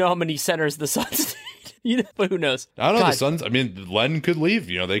Phoenix. You know how many centers the Suns but who knows? I don't know. The Suns. I mean, Len could leave.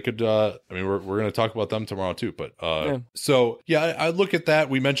 They could. We're going to talk about them tomorrow too. But So I look at that.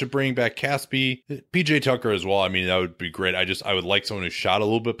 We mentioned bringing back Caspi, PJ Tucker as well. I mean, that would be great. I would like someone who shot a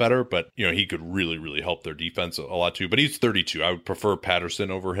little bit better, but he could really, really help their defense a lot too. But he's 32. I would prefer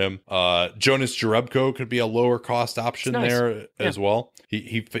Patterson over him. Jonas Jerebko could be a lower cost option there as well.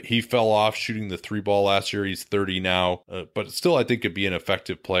 He fell off shooting the 3-ball last year. He's 30 now, but still I think could be an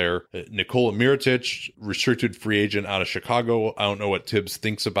effective player. Nikola Mirotic, restricted free agent out of Chicago. I don't know what Tibbs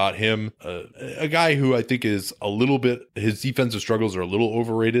thinks about him. A guy who I think is his defensive struggles are a little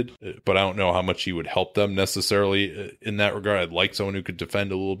overrated, but I don't know how much he would help them necessarily in that regard. I'd like someone who could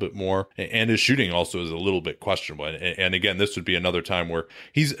defend a little bit more, and his shooting also is a little bit questionable. And again, this would be another time where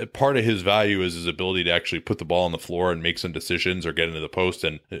he's part of his value is his ability to actually put the ball on the floor and make some decisions or get into the post.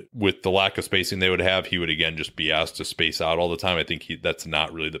 And with the lack of spacing they would have, he would again just be asked to space out all the time. I think that's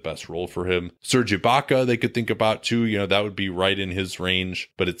not really the best role for him. Serge Ibaka they could think about too. That would be right in his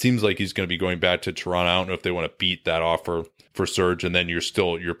range, but it seems like he's going to be going back to Toronto. I don't know if they want to beat that offer for Serge, and then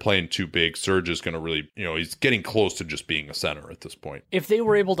you're playing too big. Serge is going to really, he's getting close to just being a center at this point. If they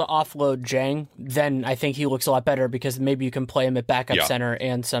were able to offload Jang, then I think he looks a lot better because maybe you can play him at backup center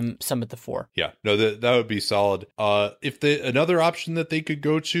and some at the 4. Yeah, no, that would be solid. Another option that they could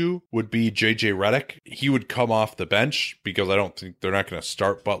go to would be JJ Redick. He would come off the bench because I don't think they're not going to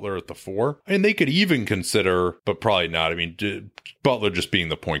start Butler at the 4. And they could even consider, but probably not. I mean, Butler just being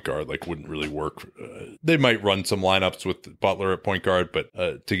the point guard, like, wouldn't really work. They might run some lineups with Butler at point guard, but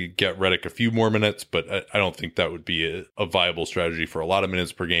to get Redick a few more minutes, but I don't think that would be a viable strategy for a lot of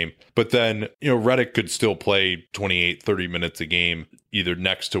minutes per game. But then, Redick could still play 28, 30 minutes a game, either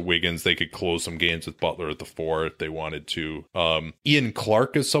next to Wiggins. They could close some games with Butler at the 4 if they wanted to. Ian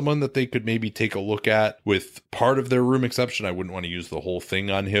Clark is someone that they could maybe take a look at with part of their room exception. I wouldn't want to use the whole thing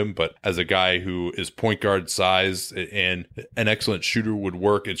on him, but as a guy who is point guard size and an excellent shooter would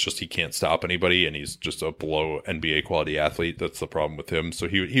work. It's just he can't stop anybody, and he's just a below NBA quality athlete. That's the problem with him. So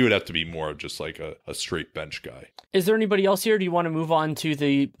he would have to be more of just like a straight bench guy. Is there anybody else here? Do you want to move on to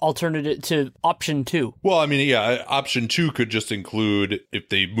the alternative to option 2? Well, I mean, yeah, option 2 could just include if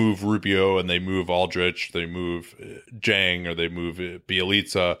they move Rubio and they move Aldrich, they move Jang, or they move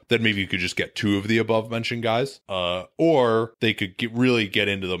Bjelica, then maybe you could just get 2 of the above mentioned guys. Or they could really get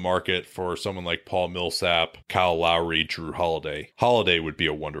into the market for someone like Paul Millsap, Kyle Lowry, Drew Holiday. Holiday would be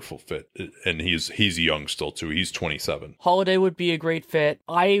a wonderful fit, and he's young still too. He's 27. Holiday would be a great fit.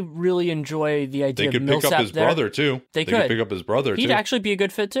 I really enjoy the idea of Millsap. They could pick up his brother too. They could pick up his brother too. He'd actually be a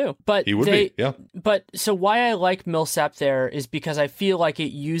good fit too. But he would be, yeah. But so why I like Millsap there is because I feel like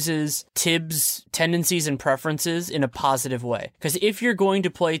it uses Tibbs' tendencies and preferences in a positive way. Because if you're going to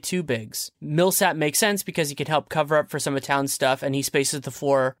play 2 bigs, Millsap makes sense because he can help cover up for some of Towns' stuff, and he spaces the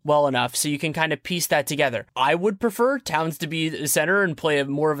floor well enough, so you can kind of piece that together. I would prefer Towns to be the center and play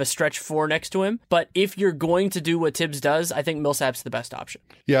more of a stretch 4 next to him. But if you're going to do what Tibbs does, I think Millsap's the best option.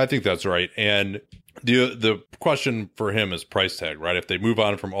 Yeah, I think that's right. And the question for him is price tag, right? If they move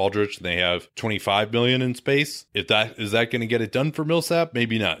on from Aldrich and they have $25 million in space, is that going to get it done for Millsap?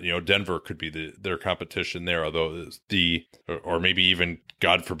 Maybe not. Denver could be their competition there, although or maybe even,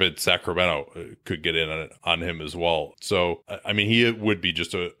 God forbid, Sacramento could get in on him as well. So, I mean, he would be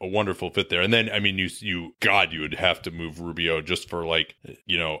just a wonderful fit there. And then, I mean, you would have to move Rubio just for like,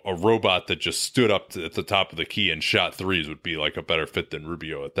 a robot that just stood up at the top of the key and shot threes would be like a better fit than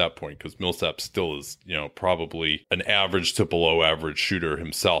Rubio at that point, because Millsap still is, probably an average to below average shooter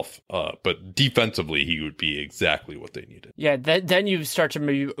himself. But defensively, he would be exactly what they needed. Yeah, then you start to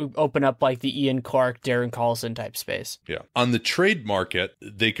maybe open up like the Ian Clark, Darren Collison type space. Yeah. On the trade market,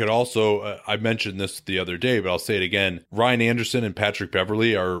 they could also, I mentioned this the other day, but I'll say it again. Ryan Anderson and Patrick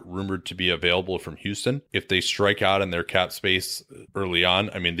Beverley are rumored to be available from Houston. If they strike out in their cap space early on,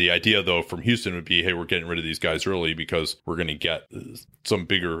 I mean, the idea though from Houston would be, hey, we're getting rid of these guys early because we're going to get some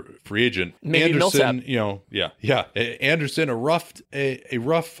bigger free agent. Maybe Anderson, Millsap. Anderson, a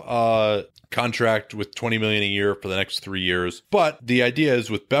rough contract with $20 million a year for the next 3 years. But the idea is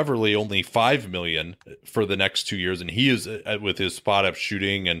with Beverley, only $5 million for the next 2 years. And he is, with his spot up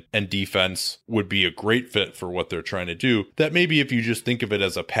shooting and defense, would be a great fit for what they're trying to do. That maybe if you just think of it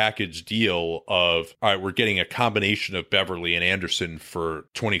as a package deal of, all right, we're getting a combination of Beverley and Anderson for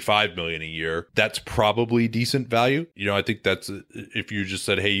 $25 million a year, that's probably decent value. I think that's, if you just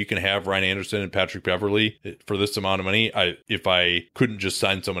said, hey, you can have Ryan Anderson and Patrick Beverley for this amount of money, if I couldn't just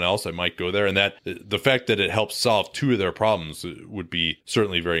sign someone else, I might go there. And that the fact that it helps solve 2 of their problems would be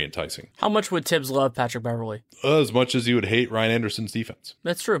certainly very enticing. How much would Tibbs love Patrick Beverley? As much as he would hate Ryan Anderson's defense.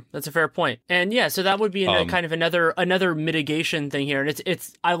 That's true. That's a fair point. And yeah, so that would be kind of another mitigation thing here. And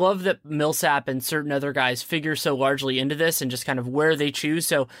it's I love that Millsap and certain other guys figure so largely into this and just kind of where they choose.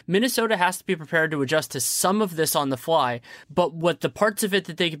 So Minnesota has to be prepared to adjust to some of this on the fly, but what the parts of it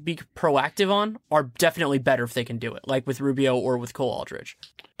that they could be proactive on are definitely better if they can do it, like with Rubio or with Cole Aldrich.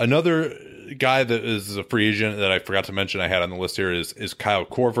 Another guy that is a free agent that I forgot to mention I had on the list here is Kyle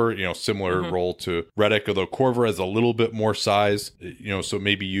Korver, similar role to Redick, although Korver has a little bit more size, so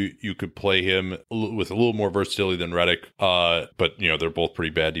maybe you could play him with a little more versatility than Redick, but, they're both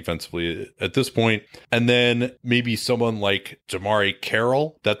pretty bad defensively at this point. And then maybe someone like Damari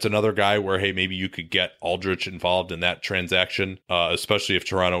Carroll, that's another guy where, hey, maybe you could get Aldrich involved in that transaction, especially if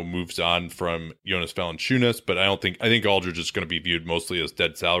Toronto moves on from Jonas Valanciunas, but I think Aldrich is going to be viewed mostly as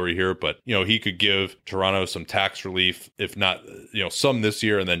dead salary here, but he could give Toronto some tax relief, if not some this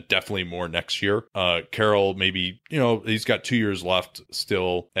year and then definitely more next year. Carroll, maybe he's got 2 years left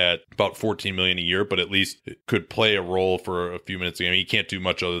still at about $14 million a year, but at least could play a role for a few minutes a game. He can't do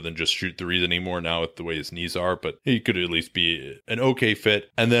much other than just shoot threes anymore now with the way his knees are, but he could at least be an okay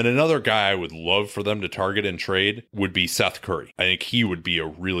fit. And then another guy I would love for them to target and trade would be Seth Curry. I think he would be a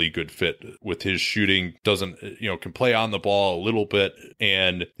really good fit with his shooting. Can play on the ball a little bit, and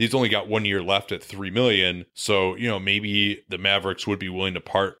and he's only got 1 year left at $3 million. So, maybe the Mavericks would be willing to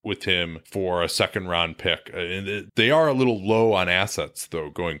part with him for a second round pick. And they are a little low on assets though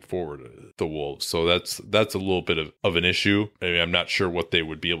going forward, the Wolves. So that's a little bit of an issue. I mean, I'm not sure what they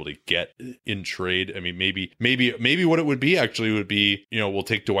would be able to get in trade. I mean, maybe what it would be actually would be, we'll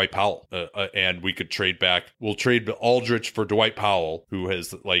take Dwight Powell and we could trade back. We'll trade Aldridge for Dwight Powell, who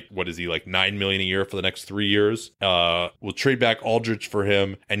has what is he, $9 million a year for the next 3 years. We'll trade back Aldridge for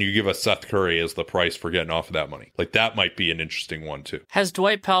him, and you give us Seth Curry as the price for getting off of that money. That might be an interesting one too. Has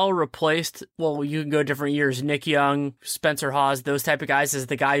Dwight Powell replaced, well, you can go different years, Nick Young, Spencer Hawes, those type of guys, as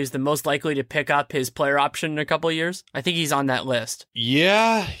the guy who's the most likely to pick up his player option in a couple of years? I think he's on that list.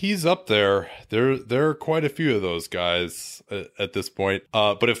 Yeah, he's up there. There are quite a few of those guys at this point.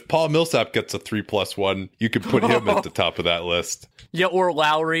 But if Paul Millsap gets a 3+1, you could put him at the top of that list. Yeah, or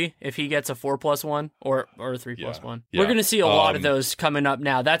Lowry if he gets a 4+1 or a 3+1. Yeah. We're going to see a lot of those coming up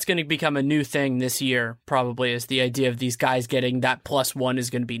now. That's going to become a new thing this year, probably, is the idea of these guys getting that +1 is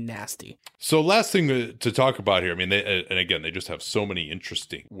going to be nasty. So last thing to talk about here, I mean, they just have so many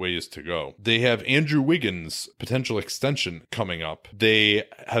interesting ways to go. They have Andrew Wiggins' potential extension coming up. They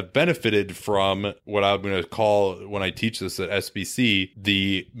have benefited from what I'm going to call, when I teach this at SBC,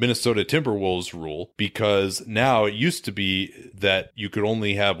 the Minnesota Timberwolves rule, because now it used to be that you could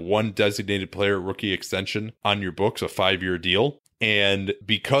only have one designated player rookie extension on your books, a 5-year deal. And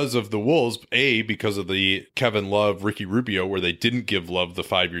because of the Wolves, because of the Kevin Love, Ricky Rubio, where they didn't give Love the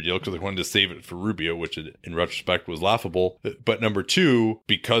 5-year deal because they wanted to save it for Rubio, which in retrospect was laughable. But number two,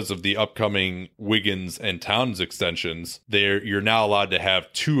 because of the upcoming Wiggins and Towns extensions, you're now allowed to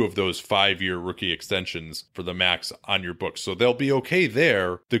have 2 of those 5-year rookie extensions for the max on your books. So they'll be okay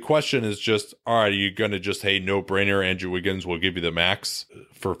there. The question is just, all right, are you going to just, no brainer, Andrew Wiggins will give you the max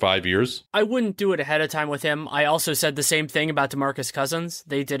for 5 years? I wouldn't do it ahead of time with him. I also said the same thing about DeMarcus Cousins.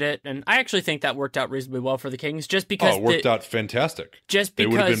 They did it, and I actually think that worked out reasonably well for the Kings, just because it worked out fantastic. Just because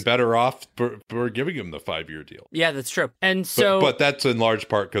they would have been better off for giving him the 5-year deal. Yeah, that's true. And so, but that's in large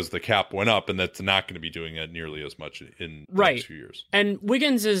part because the cap went up, and that's not going to be doing that nearly as much in the next few years. And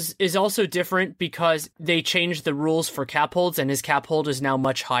Wiggins is also different because they changed the rules for cap holds, and his cap hold is now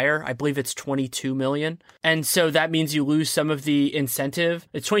much higher. I believe it's $22 million, and so that means you lose some of the incentive.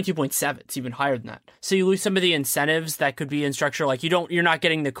 It's 22.7. It's even higher than that. So you lose some of the incentives that could be in structure. Like you're not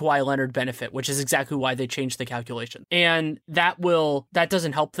getting the Kawhi Leonard benefit, which is exactly why they changed the calculation. And that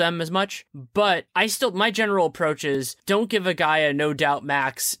doesn't help them as much. But my general approach is don't give a guy a no doubt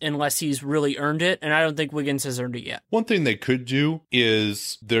max unless he's really earned it. And I don't think Wiggins has earned it yet. One thing they could do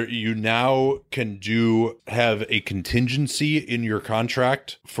is you now can have a contingency in your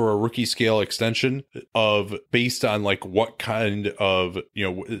contract for a rookie scale extension based on what kind of,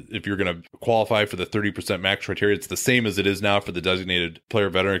 if you're going to qualify for the 30% max criteria. It's the same as it is now for the designated player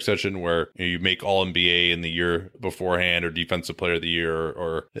veteran extension, where you make all NBA in the year beforehand, or defensive player of the year,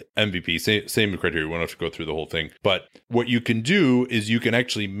 or MVP. Same criteria. We won't have to go through the whole thing. But what you can do is you can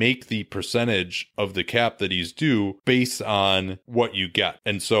actually make the percentage of the cap that he's due based on what you get.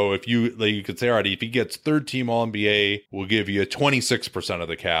 And so if you could say, all right, if he gets third team All NBA, we'll give you 26% of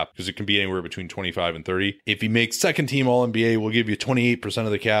the cap, because it can be anywhere between 25 and 30. If he makes second team All NBA, we'll give you 28%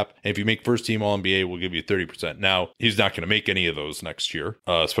 of the cap. And if you make first team All NBA, we'll give you 30%. Now, he's not going to make any of those next year,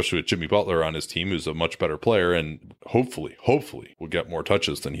 especially with Jimmy Butler on his team, who's a much better player, and hopefully will get more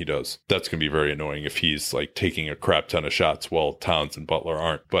touches than he does. That's going to be very annoying if he's taking a crap ton of shots while Towns and Butler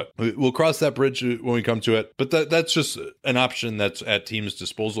aren't. But we'll cross that bridge when we come to it. But that's just an option that's at teams'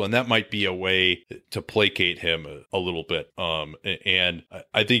 disposal, and that might be a way to placate him a little bit. And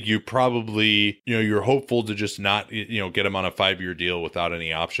I think you probably, you're hopeful to just not, get him on a 5-year deal without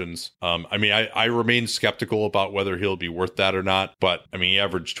any options. I remain skeptical about whether he'll be worth that or not. But he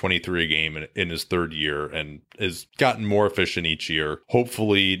averaged 23 a game in his third year and has gotten more efficient each year.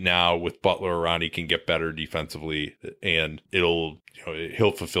 Hopefully now with Butler around, he can get better defensively, and he'll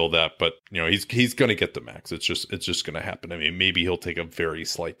fulfill that. But he's going to get the max. It's just going to happen. Maybe he'll take a very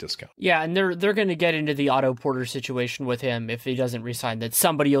slight discount. Yeah, and they're going to get into the Otto Porter situation with him if he doesn't resign. That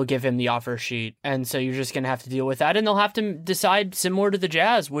somebody will give him the offer sheet, and so you're just going to have to deal with that. And they'll have to decide, similar to the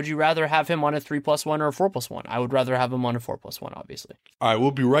Jazz, would you rather have him on a 3+1 or a 4+1? I would rather have him on a 4+1, obviously. All right,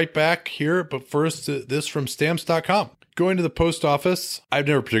 we'll be right back here. But first, this from Stamps.com. Going to the post office, I've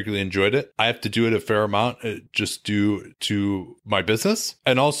never particularly enjoyed it. I have to do it a fair amount just due to my business.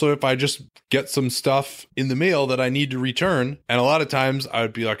 And also if I just get some stuff in the mail that I need to return. And a lot of times I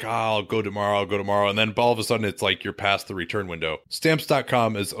would be like, I'll go tomorrow. And then all of a sudden it's like you're past the return window.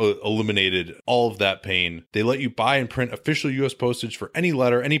 Stamps.com has eliminated all of that pain. They let you buy and print official U.S. postage for any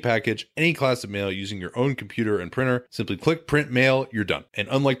letter, any package, any class of mail using your own computer and printer. Simply click print mail, you're done. And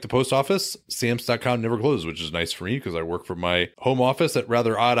unlike the post office, Stamps.com never closes, which is nice for me because I work from my home office at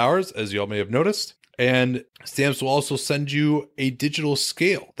rather odd hours, as you all may have noticed. And Stamps will also send you a digital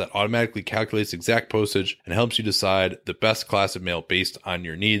scale that automatically calculates exact postage and helps you decide the best class of mail based on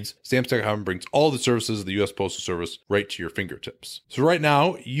your needs. Stamps.com brings all the services of the U.S. Postal Service right to your fingertips. So right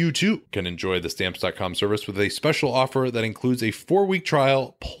now, you too can enjoy the Stamps.com service with a special offer that includes a 4-week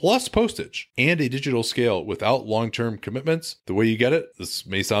trial plus postage and a digital scale without long-term commitments. The way you get it, this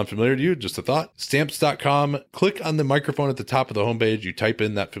may sound familiar to you, just a thought. Stamps.com, click on the microphone at the top of the homepage. You type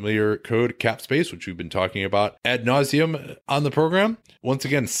in that familiar code CAPSPACE, which we've been talking about ad nauseum on the program. Once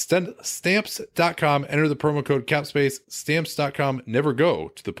again, stamps.com, enter the promo code CAPSPACE, stamps.com, never go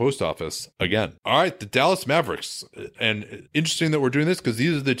to the post office again. All right, the Dallas Mavericks. And interesting that we're doing this because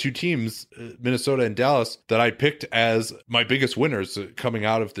these are the two teams, Minnesota and Dallas, that I picked as my biggest winners coming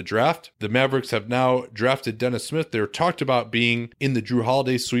out of the draft. The Mavericks have now drafted Dennis Smith. They're talked about being in the Drew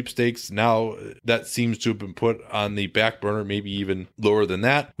Holiday sweepstakes. Now that seems to have been put on the back burner, maybe even lower than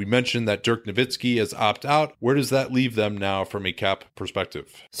that. We mentioned that Dirk Nowitzki has opted out. Where does that leave them now from a cap perspective?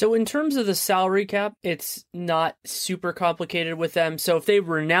 So in terms of the salary cap, it's not super complicated with them. So if they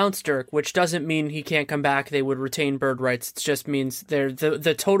renounce Dirk, which doesn't mean he can't come back, they would retain bird rights. It just means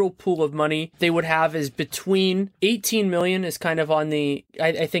the total pool of money they would have is between 18 million is kind of on the,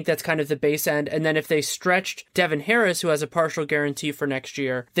 I think that's kind of the base end. And then if they stretched Devin Harris, who has a partial guarantee for next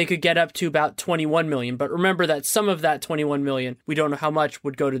year, they could get up to about 21 million. But remember that some of that 21 million, we don't know how much,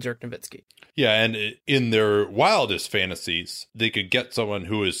 would go to Dirk Nowitzki. Yeah, and in their wildest fantasies, they could get someone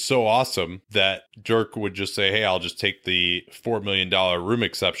who is so awesome that Dirk would just say, hey, I'll just take the $4 million room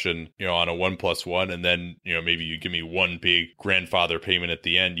exception, on a 1+1. And then, maybe you give me one big grandfather payment at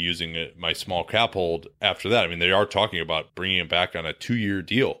the end using my small cap hold after that. I mean, they are talking about bringing him back on a 2-year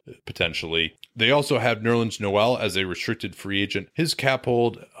deal, potentially. They also have Nerlens Noel as a restricted free agent. His cap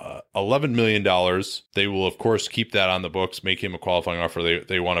hold, $11 million. They will, of course, keep that on the books, make him a qualifying offer.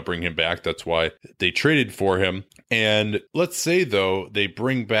 They want to bring him back. That's why they traded for him. And let's say, though, they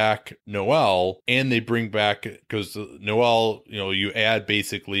bring back Noel and they bring back, because Noel, you add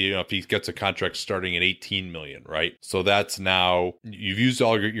basically, if he gets a contract starting at 18 million, right? So that's now, you've used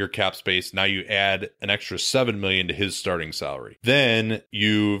all your cap space. Now you add an extra 7 million to his starting salary. Then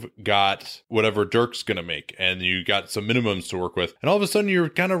you've got whatever Dirk's going to make, and you got some minimums to work with. And all of a sudden you're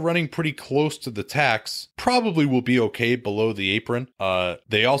kind of running pretty close to the tax. Probably will be okay below the apron.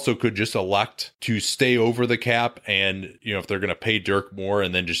 They also could just elect to stay over the cap, and if they're going to pay Dirk more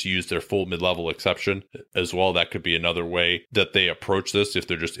and then just use their full mid-level exception as well, that could be another way that they approach this if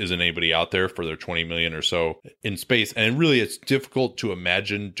there just isn't anybody out there for their 20 million or so in space. And really, it's difficult to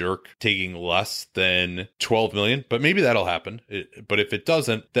imagine Dirk taking less than 12 million, but maybe that'll happen. But if it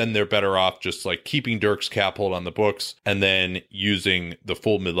doesn't, then they're better off just like keeping Dirk's cap hold on the books and then using the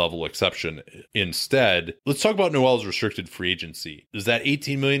full mid-level exception instead. Let's talk about Noel's restricted free agency. Is that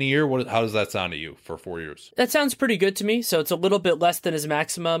 18 million a year? How does that sound to you for 4 years? That sounds pretty good to me. So it's a little bit less than his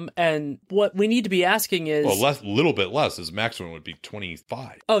maximum. And what we need to be asking is... Well, little bit less. His maximum would be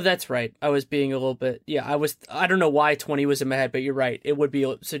 25. Oh, that's right. I was being a little bit... Yeah, I don't know why 20 was in my head, but you're right. It would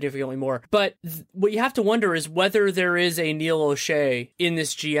be significantly more. But what you have to wonder is whether there is a Neil O'Shea in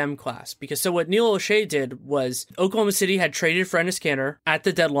this GM class. Because so what Neil O'Shea did was Oklahoma City had traded for Enes Kanter at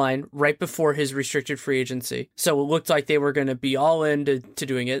the deadline right before his restricted free agency. So it looked like they were going to be all into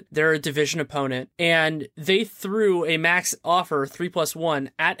doing it. They're a division opponent. And they threw a max offer 3+1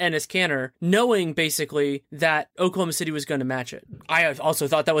 at Enes Kanter, knowing basically that Oklahoma City was going to match it. I also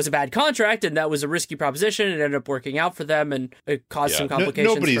thought that was a bad contract and that was a risky proposition. It ended up working out for them and it caused some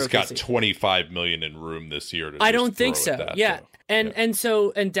complications. Nobody's got 25 million in room this year. I don't think so. Yeah.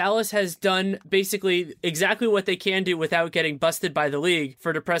 And Dallas has done basically exactly what they can do without getting busted by the league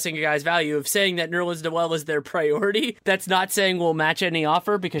for depressing a guy's value of saying that Nerlens Noel is their priority. That's not saying we'll match any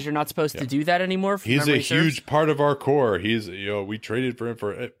offer because you're not supposed to do that anymore. He's a huge part of our core. He's, we traded for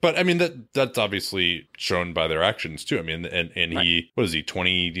him but I mean, that's obviously shown by their actions too. I mean, and right. He's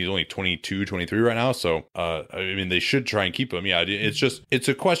 20, he's only 22, 23 right now. So, I mean, they should try and keep him. Yeah. It's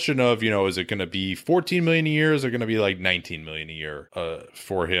a question of, is it going to be 14 million a year? Is it going to be like 19 million a year? year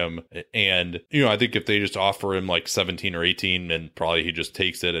for him. And, you know, I think if they just offer him like 17 or 18, then probably he just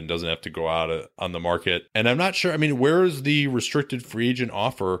takes it and doesn't have to go out on the market. And I'm not sure. I mean, where is the restricted free agent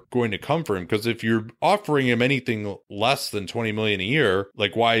offer going to come for him? Because if you're offering him anything less than $20 million a year,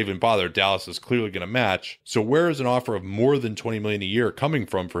 like why even bother? Dallas is clearly going to match. So where is an offer of more than $20 million a year coming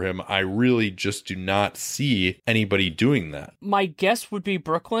from for him? I really just do not see anybody doing that. My guess would be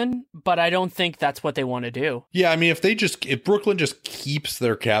Brooklyn, but I don't think that's what they want to do. Yeah, I mean, if Brooklyn just keeps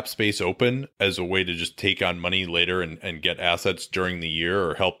their cap space open as a way to just take on money later and get assets during the year,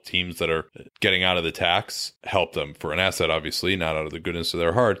 or help teams that are getting out of the tax, help them for an asset, obviously, not out of the goodness of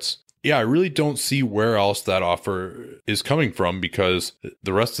their hearts. Yeah, I really don't see where else that offer is coming from, because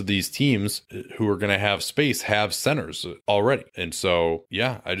the rest of these teams who are going to have space have centers already. And so,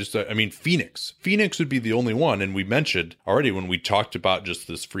 yeah, I mean, Phoenix would be the only one. And we mentioned already when we talked about just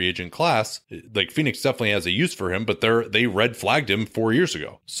this free agent class, like Phoenix definitely has a use for him, but they red flagged him 4 years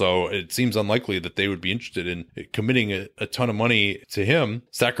ago. So it seems unlikely that they would be interested in committing a ton of money to him.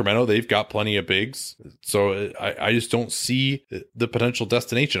 Sacramento, they've got plenty of bigs. So I just don't see the potential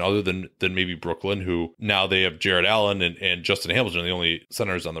destination other than maybe Brooklyn, who now they have Jared Allen and Justin Hamilton, the only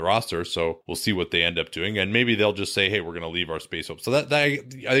centers on the roster. So we'll see what they end up doing. And maybe they'll just say, hey, we're going to leave our space open. So that I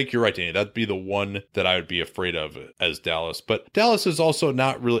think you're right, Danny. That'd be the one that I would be afraid of as Dallas. But Dallas is also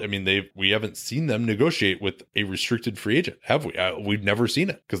not really, I mean, we haven't seen them negotiate with a restricted free agent, have we? We've never seen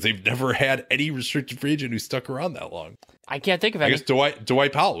it, because they've never had any restricted free agent who stuck around that long. I can't think of any. I guess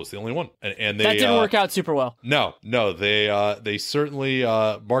Dwight Powell was the only one, and they, that didn't work out super well. No, they certainly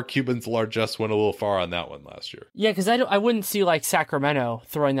Mark Cuban's largesse went a little far on that one last year. Yeah, because I wouldn't see like Sacramento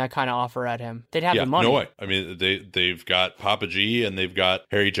throwing that kind of offer at him. They'd have the money. No way. I mean, they've got Papa G, and they've got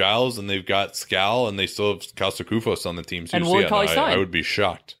Harry Giles, and they've got Scal, and they still have Costa Kufos on the team too. And Ward Cauley-Stein. I would be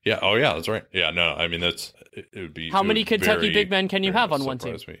shocked. Yeah. Oh yeah, that's right. Yeah. No, I mean it would be. How many Kentucky big men can you have on one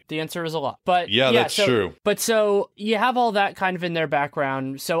team? The answer is a lot. But yeah, that's true. But so you have all that kind of in their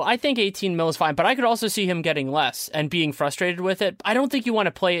background. So I think 18 mil is fine, but I could also see him getting less and being frustrated with it. I don't think you want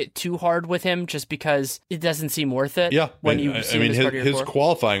to play it too hard with him just because it doesn't seem worth it. Yeah. When you see him as part of your his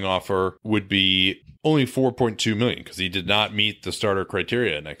qualifying offer would be only $4.2 million, because he did not meet the starter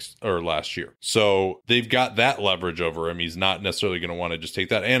criteria last year. So they've got that leverage over him. He's not necessarily going to want to just take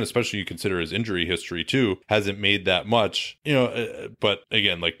that. And especially you consider his injury history too, hasn't made that much, but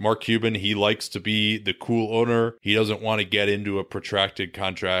again, like Mark Cuban, he likes to be the cool owner. He doesn't want to get into a protracted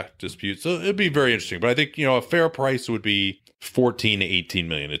contract dispute. So it'd be very interesting. But I think, a fair price would be 14 to 18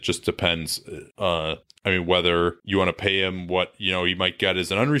 million. It just depends, whether you want to pay him what, he might get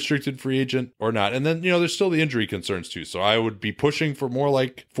as an unrestricted free agent or not. And then, there's still the injury concerns too. So I would be pushing for more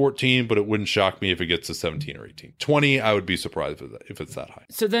like 14, but it wouldn't shock me if it gets to 17 or 18. 20, I would be surprised if it's that high.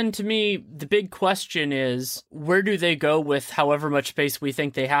 So then to me, the big question is, where do they go with however much space we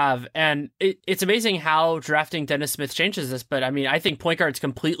think they have? And it's amazing how drafting Dennis Smith changes this. But I think point guard's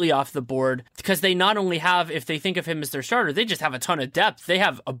completely off the board, because they not only have, if they think of him as their starter, they just have a ton of depth. They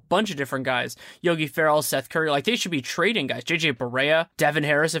have a bunch of different guys. Yogi Ferrell, Seth Curry, like they should be trading guys. JJ Barea, Devin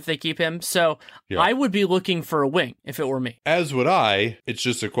Harris if they keep him. So yeah. I would be looking for a wing if it were me. As would I. It's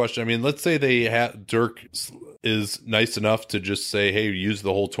just a question. Let's say Dirk is nice enough to just say, hey, use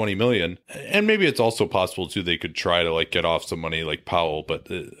the whole 20 million. And maybe it's also possible too, they could try to get off some money like Powell. But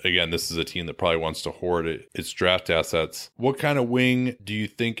again, this is a team that probably wants to hoard its draft assets. What kind of wing do you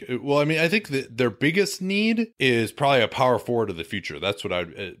think? Well, I think that their biggest need is probably a power forward of the future. That's what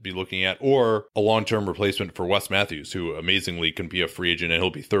I'd be looking at, or a long-term replacement for Wes Matthews, who amazingly can be a free agent, and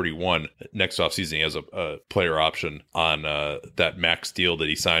he'll be 31 next offseason. He has a player option on that max deal that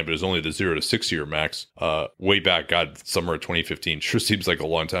he signed, but it's only the 0 to 6 year max. Way back, summer of 2015. Sure seems like a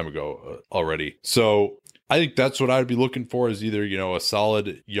long time ago already. So I think that's what I'd be looking for, is either, a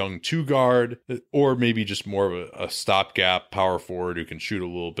solid young 2 guard, or maybe just more of a stopgap power forward who can shoot a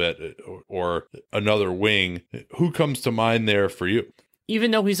little bit, or another wing. Who comes to mind there for you?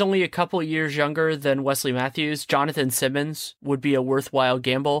 Even though he's only a couple years younger than Wesley Matthews, Jonathan Simmons would be a worthwhile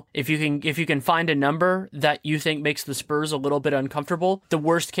gamble. If you can find a number that you think makes the Spurs a little bit uncomfortable, the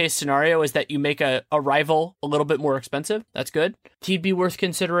worst case scenario is that you make a rival a little bit more expensive. That's good. He'd be worth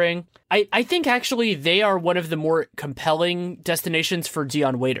considering. I think actually they are one of the more compelling destinations for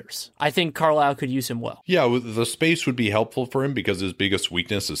Dion Waiters. I think Carlisle could use him well. Yeah, the space would be helpful for him because his biggest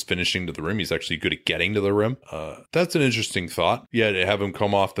weakness is finishing to the rim. He's actually good at getting to the rim. That's an interesting thought. Yeah, to have have him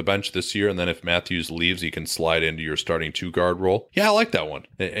come off the bench this year, and then if Matthews leaves, he can slide into your starting 2-guard role. Yeah, I like that one.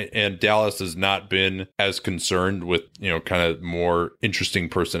 And Dallas has not been as concerned with, kind of more interesting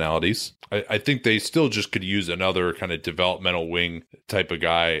personalities. I think they still just could use another kind of developmental wing type of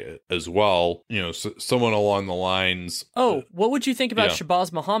guy as well. Someone along the lines. Oh, what would you think about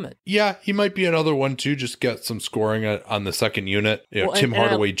Shabazz Muhammad? Yeah, he might be another one too. Just get some scoring on the second unit. Tim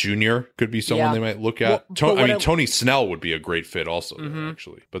Hardaway Jr. could be someone they might look at. Tony Snell would be a great fit also,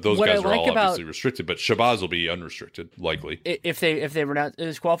 actually. But those guys are all obviously restricted. But Shabazz will be unrestricted, likely. If they were not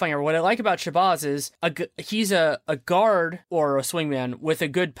disqualifying. Or what I like about Shabazz is he's a guard or a swingman with a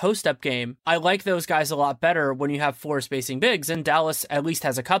good post-up game. I like those guys a lot better when you have floor spacing bigs, and Dallas at least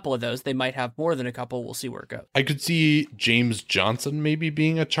has a couple of those. They might have more than a couple. We'll see where it goes. I could see James Johnson maybe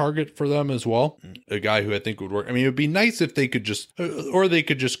being a target for them as well. A guy who I think would work. I mean, it would be nice if they could just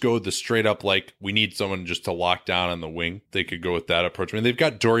go the straight up, like, we need someone just to lock down on the wing. They could go with that approach. I mean, they've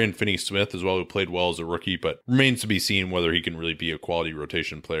got Dorian Finney-Smith as well, who played well as a rookie, but remains to be seen whether he can really be a quality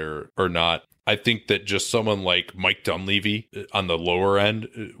rotation player or not. I think that just someone like Mike Dunleavy on the lower end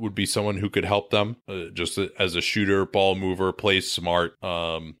would be someone who could help them just as a shooter, ball mover, plays smart.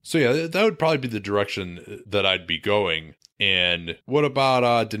 So yeah, that would probably be the direction that I'd be going. And what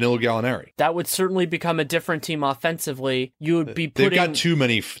about Danilo Gallinari? That would certainly become a different team offensively. You would be putting... They've got too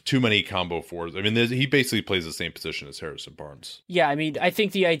many combo fours. I mean, he basically plays the same position as Harrison Barnes. Yeah, I mean, I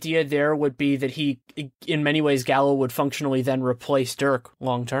think the idea there would be that he, in many ways, Gallo would functionally then replace Dirk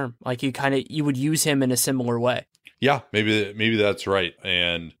long term. Like you would use him in a similar way. Yeah, maybe that's right.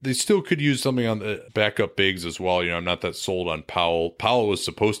 And they still could use something on the backup bigs as well. I'm not that sold on Powell. Powell was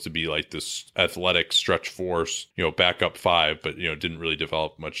supposed to be like this athletic stretch force, backup 5, but, didn't really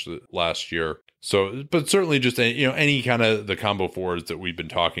develop much last year. So, but certainly just, any kind of the combo forwards that we've been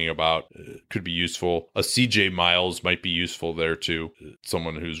talking about could be useful. A CJ Miles might be useful there too.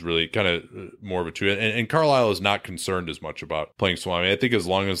 Someone who's really kind of more of a two. And Carlisle is not concerned as much about playing small. I mean, I think as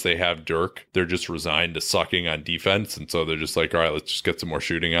long as they have Dirk, they're just resigned to sucking on defense. And so they're just like, all right, let's just get some more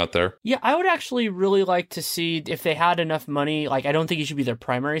shooting out there. Yeah, I would actually really like to see if they had enough money. Like, I don't think he should be their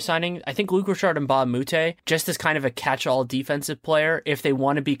primary signing. I think Luc Richard and Bob Mute, just as kind of a catch-all defensive player, if they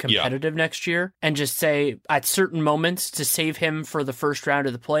want to be competitive next year. And just say at certain moments to save him for the first round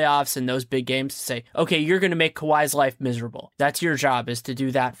of the playoffs and those big games, to say, okay, you're going to make Kawhi's life miserable. That's your job, is to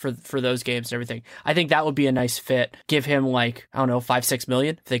do that for those games and everything. I think that would be a nice fit. Give him $5-6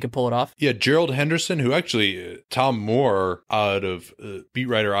 million if they could pull it off. Yeah, Gerald Henderson, who actually Tom Moore beat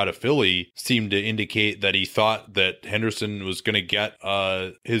writer out of Philly seemed to indicate that he thought that Henderson was going to get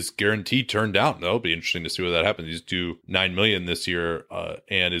his guarantee turned down. That'll be interesting to see whether that happens. He's due $9 million this year,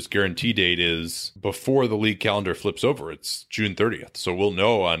 and his guarantee date is before the league calendar flips over. It's June 30th. So we'll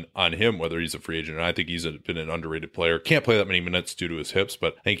know on him whether he's a free agent. And I think he's been an underrated player. Can't play that many minutes due to his hips,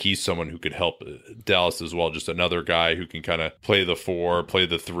 but I think he's someone who could help Dallas as well. Just another guy who can kind of play the 4, play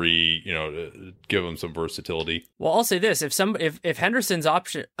the 3, give him some versatility. Well, I'll say this. If Henderson's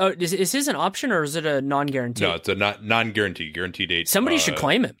option, is his an option or is it a non-guarantee? No, it's a non-guarantee, guarantee date. Somebody should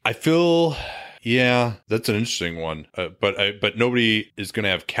claim him. I feel... Yeah, that's an interesting one. But nobody is going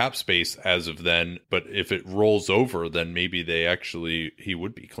to have cap space as of then. But if it rolls over, then maybe he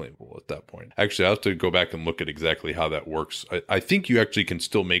would be claimable at that point. Actually, I have to go back and look at exactly how that works. I think you actually can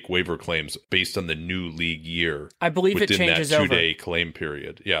still make waiver claims based on the new league year. I believe it changes over. Within that 2-day claim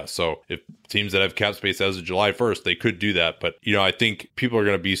period. Yeah, so if teams that have cap space as of July 1st, they could do that. But, I think people are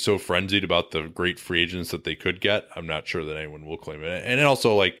going to be so frenzied about the great free agents that they could get. I'm not sure that anyone will claim it. And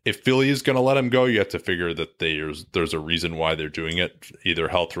also, like, if Philly is going to let him go, you have to figure that there's a reason why they're doing it, either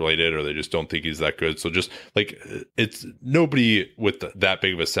health related or they just don't think he's that good. So just like, it's nobody with that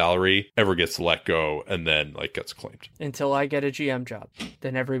big of a salary ever gets let go and then gets claimed. Until I get a GM job,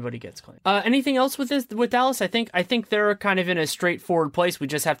 then everybody gets claimed. Anything else with Dallas? I think they're kind of in a straightforward place. We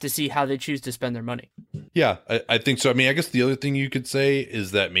just have to see how they choose to spend their money. Yeah, I think so. I mean, I guess the other thing you could say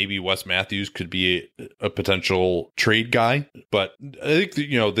is that maybe Wes Matthews could be a potential trade guy, but I think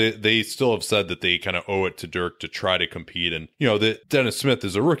that, they still have said that they kind of owe it to Dirk to try to compete. And, that Dennis Smith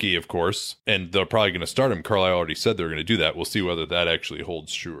is a rookie, of course, and they're probably going to start him. Carlisle already said they're going to do that. We'll see whether that actually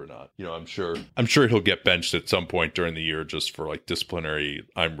holds true or not. I'm sure he'll get benched at some point during the year just for disciplinary,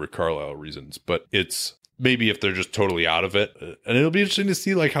 I'm Rick Carlisle reasons, but it's maybe if they're just totally out of it. And it'll be interesting to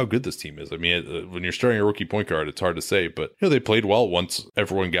see like how good this team is. I mean, when you're starting a rookie point guard, it's hard to say, but they played well once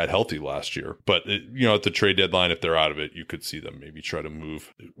everyone got healthy last year. But at the trade deadline, if they're out of it, you could see them maybe try to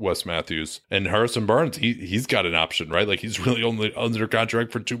move Wes Matthews. And Harrison Barnes, he's got an option, right? Like he's really only under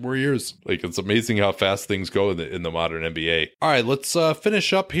contract for 2 more years. Like it's amazing how fast things go in the modern NBA. All right, let's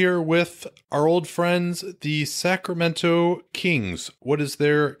finish up here with our old friends, the Sacramento Kings. What does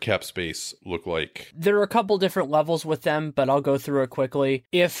their cap space look like? There are a couple different levels with them, but I'll go through it quickly.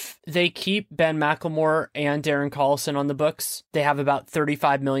 If they keep Ben McLemore and Darren Collison on the books, they have about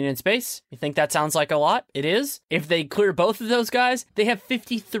 $35 million in space. You think that sounds like a lot? It is. If they clear both of those guys, they have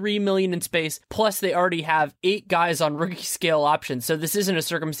 $53 million in space, plus they already have 8 guys on rookie scale options. So this isn't a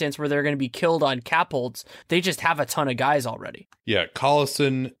circumstance where they're going to be killed on cap holds. They just have a ton of guys already. Yeah,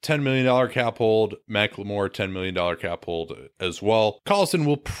 Collison, $10 million cap hold. McLemore, $10 million cap hold as well. Collison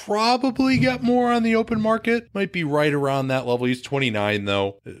will probably get more on the open market. Might be right around that level. He's 29,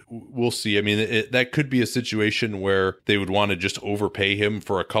 though. We'll see. I mean, that could be a situation where they would want to just overpay him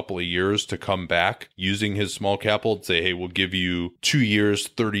for a couple of years to come back using his small cap hold. Say, hey, we'll give you 2 years,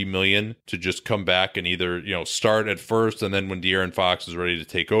 $30 million to just come back and either, start at first, and then when De'Aaron Fox is ready to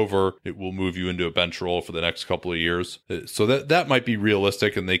take over, it will move you into a bench role for the next couple of years. So that might be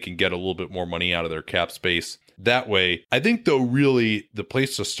realistic, and they can get a little bit more money out of their cap space that way. I think, though, really the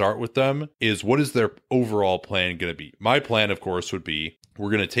place to start with them is what is their overall plan going to be? My plan, of course, would be we're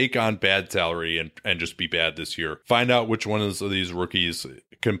going to take on bad salary and just be bad this year. Find out which one of these rookies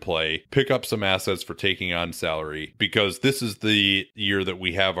can play, pick up some assets for taking on salary, because this is the year that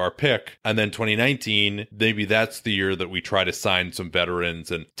we have our pick. And then 2019, maybe that's the year that we try to sign some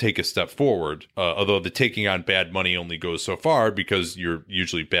veterans and take a step forward. Although the taking on bad money only goes so far, because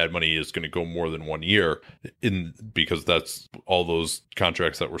usually bad money is going to go more than 1 year because that's all those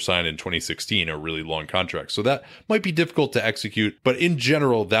contracts that were signed in 2016 are really long contracts. So that might be difficult to execute, but in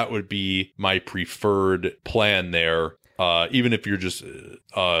general, that would be my preferred plan there. Even if you're just,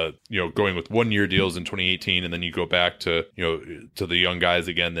 going with 1 year deals in 2018, and then you go back to the young guys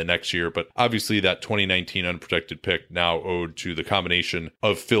again the next year. But obviously that 2019 unprotected pick now owed to the combination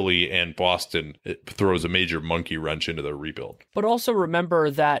of Philly and Boston, it throws a major monkey wrench into their rebuild. But also remember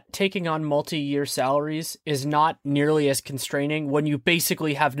that taking on multi-year salaries is not nearly as constraining when you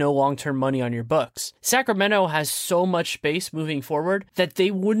basically have no long-term money on your books. Sacramento has so much space moving forward that they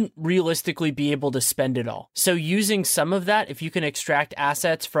wouldn't realistically be able to spend it all. So using some of that, if you can extract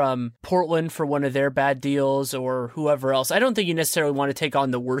assets from Portland for one of their bad deals or whoever else, I don't think you necessarily want to take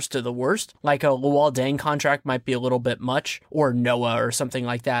on the worst of the worst. Like a Luol Deng contract might be a little bit much, or Noah or something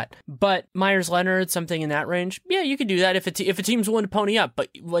like that. But Myers Leonard, something in that range, yeah, you could do that if a team's willing to pony up. But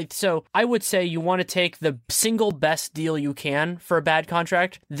so I would say you want to take the single best deal you can for a bad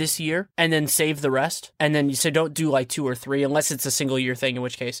contract this year, and then save the rest. And then don't do like 2 or 3 unless it's a single year thing, in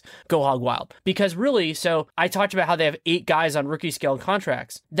which case go hog wild. Because really, so I talked about how they have 8 guys on rookie scale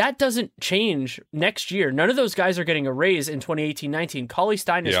contracts. That doesn't change next year. None of those guys are getting a raise in 2018-19. Cauley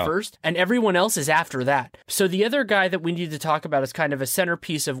Stein is first, and everyone else is after that. So the other guy that we need to talk about as kind of a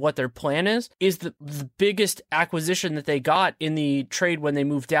centerpiece of what their plan is the biggest acquisition that they got in the trade when they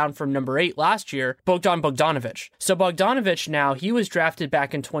moved down from number 8 last year, Bogdanović. So Bogdanović now, he was drafted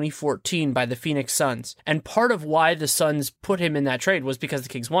back in 2014 by the Phoenix Suns. And part of why the Suns put him in that trade was because the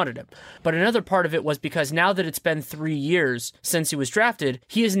Kings wanted him. But another part of it was because now that it's been 3 years since he was drafted,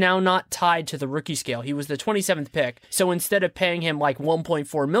 he is now not tied to the rookie scale. He was the 27th pick. So instead of paying him like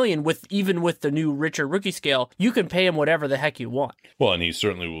 $1.4 million even with the new richer rookie scale, you can pay him whatever the heck you want. Well, and he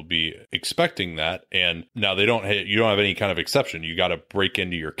certainly will be expecting that. And now you don't have any kind of exception. You got to break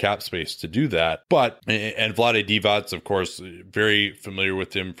into your cap space to do that. And Vlade Divac, of course, very familiar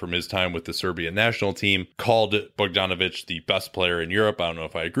with him from his time with the Serbian national team, called Bogdanović the best player in Europe. I don't know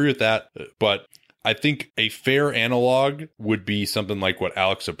if I agree with that, but I think a fair analog would be something like what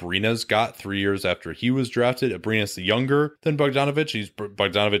Alex Abrines got 3 years after he was drafted. Abrines younger than Bogdanović.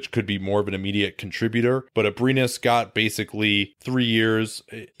 Bogdanović could be more of an immediate contributor, but Abrines got basically 3 years,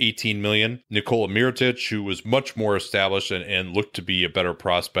 $18 million. Nikola Mirotic, who was much more established and looked to be a better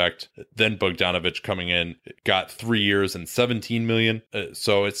prospect than Bogdanović coming in, got 3 years and $17 million.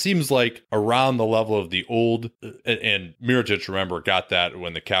 So it seems like around the level of the old, and Mirotic, remember, got that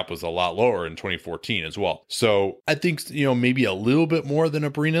when the cap was a lot lower in 2014. 2014 as well. So I think, maybe a little bit more than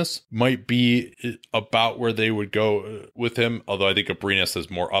Abrinas might be about where they would go with him. Although I think Abrinas has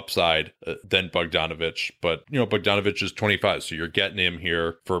more upside than Bogdanovic. But, Bogdanovic is 25. So you're getting him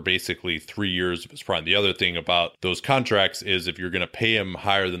here for basically 3 years of his prime. The other thing about those contracts is if you're going to pay him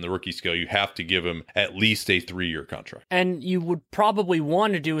higher than the rookie scale, you have to give him at least a 3-year contract. And you would probably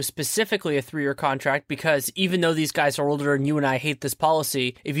want to do specifically a 3-year contract because even though these guys are older and you and I hate this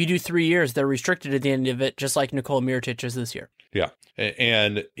policy, if you do 3 years, they're restricted at the end of it, just like Nikola Mirotic is this year. Yeah.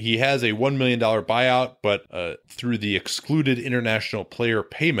 And he has a $1 million buyout, but through the excluded international player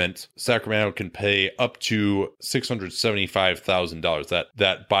payment, Sacramento can pay up to $675,000.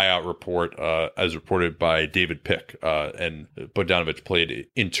 That buyout report, as reported by David Pick, and Bogdanovic played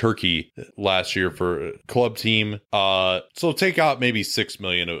in Turkey last year for a club team. So take out maybe $6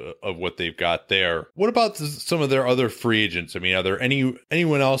 million of what they've got there. What about some of their other free agents? I mean, are there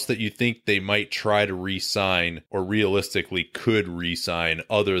anyone else that you think they might try to re-sign or realistically could re-sign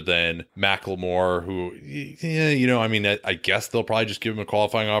other than McLemore, who, I guess they'll probably just give him a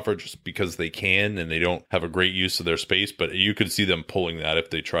qualifying offer just because they can and they don't have a great use of their space. But you could see them pulling that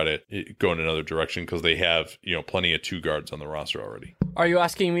if they try to go in another direction because they have, plenty of 2 guards on the roster already. Are you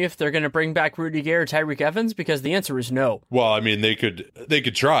asking me if they're going to bring back Rudy Gay or Tyreke Evans? Because the answer is no. Well, I mean, they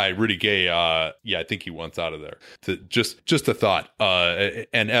could try. Rudy Gay, I think he wants out of there. Just a thought.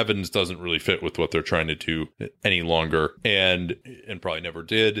 And Evans doesn't really fit with what they're trying to do any longer, and probably never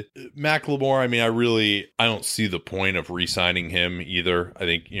did. McLemore, I mean, I don't see the point of re-signing him either. I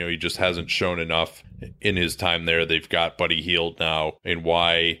think, he just hasn't shown enough in his time there. They've got Buddy Hield now, and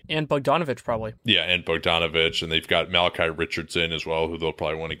and Bogdanovic probably. Yeah, and Bogdanovic, and they've got Malachi Richardson as well, who they'll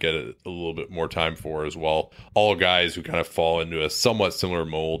probably want to get a little bit more time for as well. All guys who kind of fall into a somewhat similar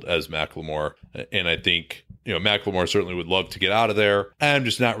mold as McLemore, and I think McLemore certainly would love to get out of there. I'm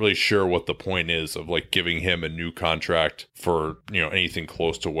just not really sure what the point is of giving him a new contract for, anything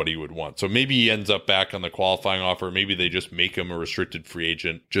close to what he would want. So maybe he ends up back on the qualifying offer. Maybe they just make him a restricted free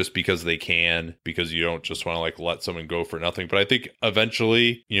agent just because they can, because you don't just want to let someone go for nothing. But I think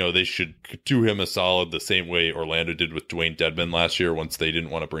eventually, they should do him a solid the same way Orlando did with Dwayne Dedmon last year once they didn't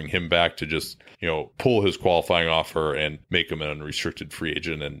want to bring him back, to just, pull his qualifying offer and make him an unrestricted free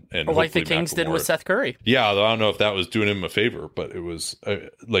agent. And like the Kings did with Seth Curry. Yeah. I don't know if that was doing him a favor, but it was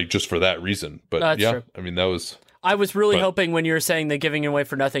just for that reason. But that's true. I mean, that was... I was really hoping when you were saying they're giving it away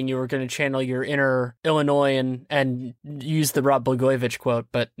for nothing, you were going to channel your inner Illinois and use the Rod Blagojevich quote,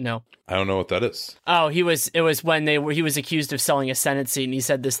 but no. I don't know what that is. Oh, it was when he was accused of selling a Senate seat, and he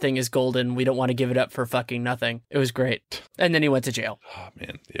said, "This thing is golden. We don't want to give it up for fucking nothing." It was great. And then he went to jail. Oh,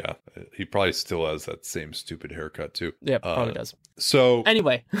 man. Yeah. He probably still has that same stupid haircut, too. Yeah, probably does. So...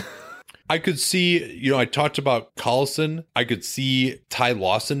 Anyway... I could see, I talked about Collison. I could see Ty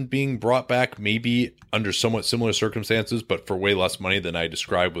Lawson being brought back maybe under somewhat similar circumstances, but for way less money than I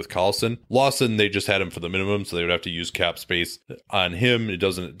described with Collison. Lawson, they just had him for the minimum, so they would have to use cap space on him. It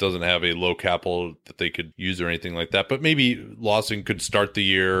doesn't have a low capital that they could use or anything like that. But maybe Lawson could start the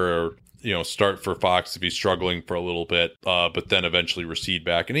year or start for Fox if he's struggling for a little bit, but then eventually recede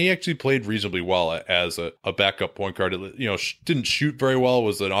back. And he actually played reasonably well as a backup point guard. Didn't shoot very well,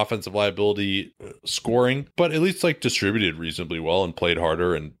 was an offensive liability scoring, but at least distributed reasonably well and played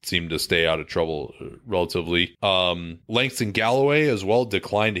harder and seemed to stay out of trouble relatively. Langston Galloway as well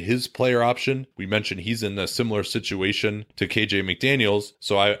declined his player option. We mentioned he's in a similar situation to KJ McDaniels,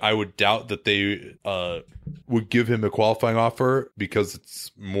 so I would doubt that they would give him a qualifying offer because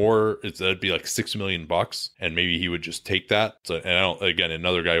that'd be $6 million, and maybe he would just take that. So, and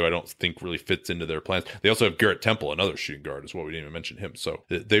another guy who I don't think really fits into their plans. They also have Garrett Temple, another shooting guard as well. We didn't even mention him. So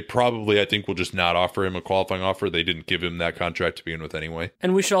they probably, I think, will just not offer him a qualifying offer. They didn't give him that contract to begin with anyway.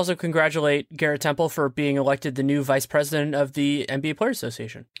 And we should also congratulate Garrett Temple for being elected the new vice president of the NBA Players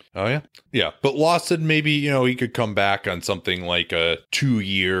Association. Oh, yeah. Yeah. But Lawson, maybe, he could come back on something like a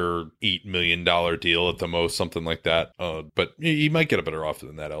 2-year, $8 million deal at the most, something like that. But he might get a better offer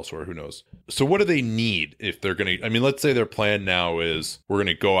than that elsewhere. Who knows? So what do they need if they're going to, let's say their plan now is we're going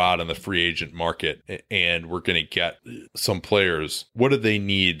to go out on the free agent market and we're going to get some players. What do they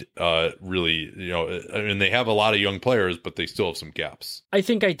need really? They have a lot of young players, but they still have some gaps. I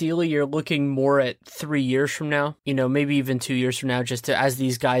think ideally you're looking more at 3 years from now, maybe even 2 years from now, just as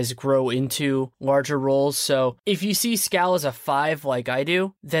these guys grow into larger roles. So if you see Scal as a 5 like I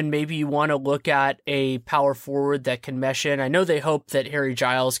do, then maybe you want to look at a power forward that can mesh in. I know they hope that Harry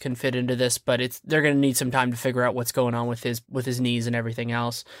Giles can fit into this, but they're going to need some time to figure out what's going on with his knees and everything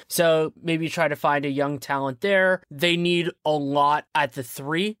else. So maybe try to find a young talent there. They need a lot at the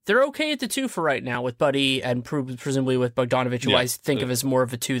 3. They're okay at the 2 for right now with Buddy and presumably with Bogdanovic, who I think of as more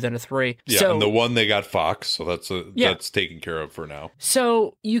of a 2 than a 3. Yeah, so, and the 1 they got Fox, so that's taken care of for now.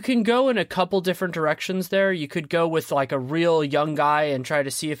 So you can go in a couple different directions there. You could go with like a real young guy and try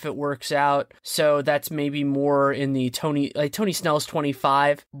to see if it works out. So that's maybe more in the Tony Snell's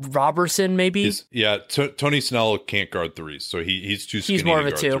 25. Robertson maybe. Tony Snell can't guard 3s, so he's too skinny. He's more to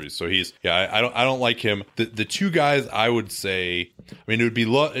of a 2. 3s, so I don't like him. The 2 guys I would say, I mean, it would be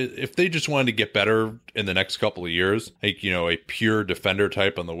if they just wanted to get better in the next couple of years, like, you know, a pure defender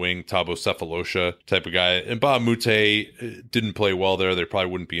type on the wing, Thabo Cephalosha type of guy. And Bob Mute didn't play well there. They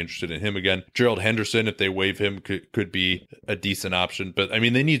probably wouldn't be interested in him again. Gerald Henderson, if they waive him, could be a decent option. But I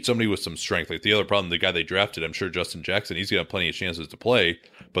mean, they need somebody with some strength. Like the other problem, the guy they drafted, I'm sure Justin Jackson, he's got plenty of chances to play,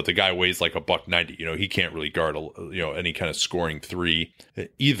 but the guy weighs like $190. You know, he can't really guard any kind of scoring 3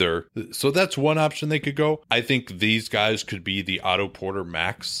 either. So that's one option they could go. I think these guys could be the Otto Porter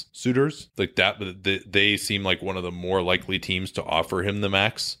max suitors like that. They seem like one of the more likely teams to offer him the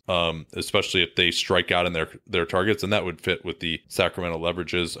max, especially if they strike out in their targets, and that would fit with the Sacramento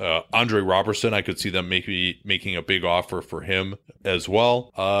leverages. Andre Robertson, I could see them maybe making a big offer for him as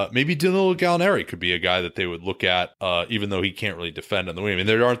well. Maybe Danilo Gallinari could be a guy that they would look at, even though he can't really defend on the wing. I mean,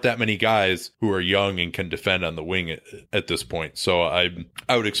 there aren't that many guys who are young and can defend on the wing at this point. So I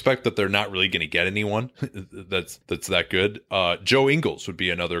would expect that they're not really going to get anyone that's that good. Joe Ingles would be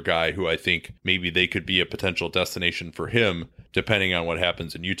another guy who I think maybe they could be a potential destination for him, depending on what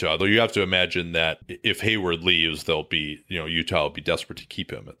happens in Utah. Though you have to imagine that if Hayward leaves, Utah will be desperate to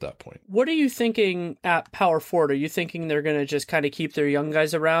keep him at that point. What are you thinking at power forward? Are you thinking they're going to just kind of keep their young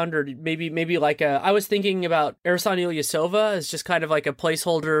guys around, or maybe like I was thinking about Ersan Ilyasova as just kind of like a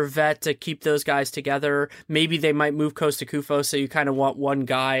placeholder vet to keep those guys together. Maybe they might move Costa Kufo, so you kind of want one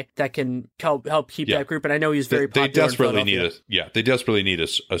guy that can help keep that group. And I know he's very popular. They desperately need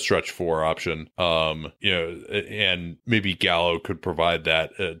a stretch 4 option. And maybe Gallo could provide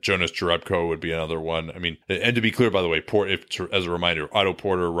that. Jonas Jerebko would be another one. I mean, and to be clear, by the way, as a reminder, Otto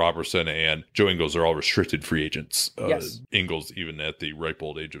Porter, Robertson, and Joe Ingles are all restricted free agents. Yes. Ingles, even at the ripe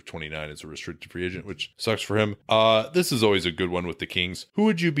old age of 29, is a restricted free agent, which sucks for him. This is always a good one with the Kings. Who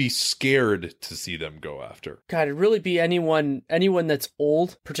would you be scared to see them go after? God, it'd really be anyone that's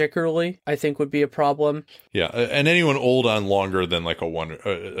old, particularly, I think would be a problem. Yeah, and anyone old on longer than like a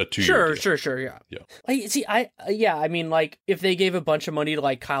 2-year deal. Sure, yeah. I mean, like, if they gave a bunch of money to,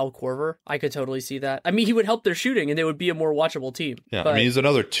 like, Kyle Korver, I could totally see that. I mean, he would help their shooting, and they would be a more watchable team. Yeah, I mean, he's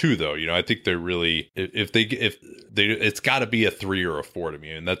another 2, though. You know, I think they're really, if they, it's got to be a 3 or a 4 to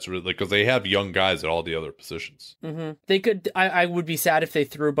me, and that's really, because they have young guys at all the other positions. Mm-hmm. They could, I would be sad if they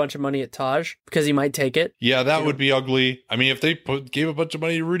threw a bunch of money at Taj, because he might take it. Yeah, that would be ugly. I mean, if they gave a bunch of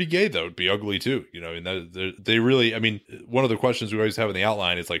money to Rudy Gay, that would be ugly, too. You know, and they really, I mean, one of the questions we always have in the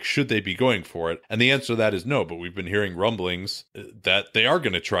outline is, like, should they be going for it? And the answer to that is no, but we've been hearing rumblings that they are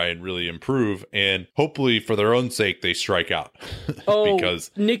going to try and really improve, and hopefully for their own sake they strike out.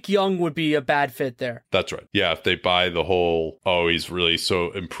 Because Nick Young would be a bad fit there. That's right. Yeah, if they buy the whole, he's really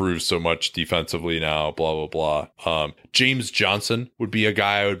so improved so much defensively now, blah blah blah. James Johnson would be a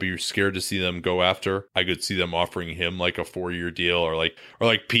guy I would be scared to see them go after. I could see them offering him like a 4-year deal, or like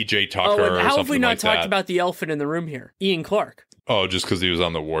PJ Tucker. And how have we not like talked that. about the elephant in the room here? Ian Clark. Oh, just because he was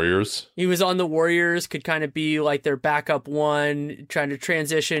on the Warriors? He was on the Warriors, could kind of be like their backup one, trying to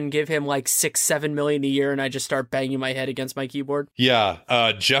transition, give him like $6-7 million a year, and I just start banging my head against my keyboard.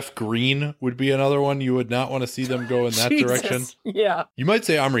 Yeah. Jeff Green would be another one. You would not want to see them go in that direction. Yeah. You might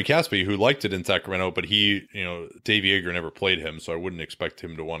say Omri Caspi, who liked it in Sacramento, but he, Dave Yeager never played him, so I wouldn't expect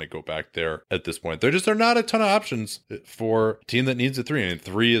him to want to go back there at this point. There are not a ton of options for a team that needs a 3. I mean,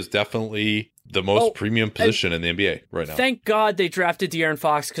 3 is definitely the most premium position in the NBA right now. Thank God they drafted De'Aaron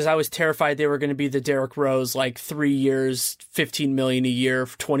Fox, because I was terrified they were going to be the Derrick Rose, like 3 years, $15 million a year,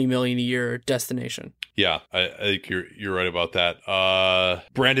 $20 million a year destination. Yeah, I think you're right about that.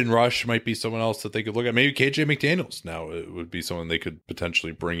 Brandon Rush might be someone else that they could look at. Maybe KJ McDaniels now it would be someone they could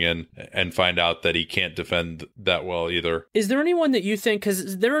potentially bring in and find out that he can't defend that well either. Is there anyone that you think,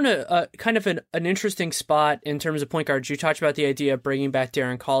 because they're in a kind of an interesting spot in terms of point guards. You talked about the idea of bringing back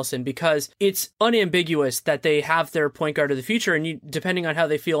Darren Collison, because it's it's unambiguous that they have their point guard of the future, and depending on how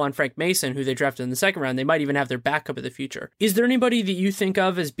they feel on Frank Mason, who they drafted in the second round, they might even have their backup of the future. Is there anybody that you think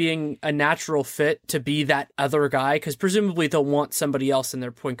of as being a natural fit to be that other guy? Because presumably they'll want somebody else in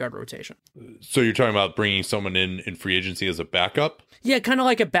their point guard rotation. So you're talking about bringing someone in free agency as a backup? Yeah, kind of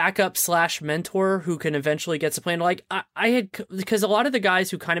like a backup / mentor who can eventually get to play. And like because a lot of the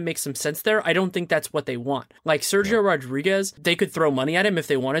guys who kind of make some sense there, I don't think that's what they want. Like Sergio Rodriguez, they could throw money at him if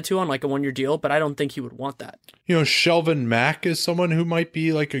they wanted to on like a 1-year deal, but I don't think he would want that. Shelvin Mack is someone who might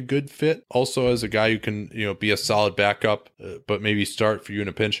be like a good fit also as a guy who can, be a solid backup, but maybe start for you in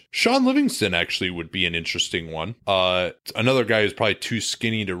a pinch. Sean Livingston actually would be an interesting one. Another guy who's probably too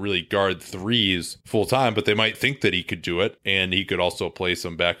skinny to really guard threes full time, but they might think that he could do it, and he could also play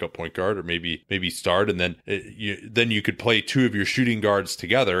some backup point guard or maybe start, and then you could play two of your shooting guards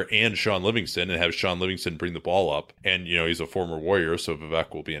together and Sean Livingston and have Sean Livingston bring the ball up. And he's a former Warrior, so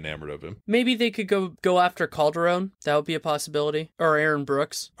Vivek will be enamored of him. Maybe they could go after Calderon. That would be a possibility. Or Aaron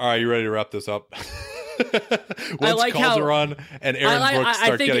Brooks. All right, you ready to wrap this up? I like Calderon and Aaron Brooks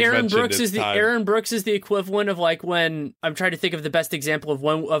start getting mentioned, Aaron Brooks is the equivalent of like when I'm trying to think of the best example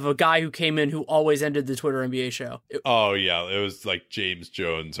of a guy who came in who always ended the Twitter NBA show. It was like James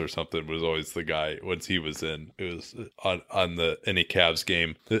Jones or something was always the guy once he was in. It was on the any Cavs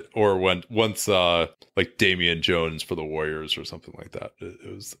game, or once like Damian Jones for the Warriors or something like that.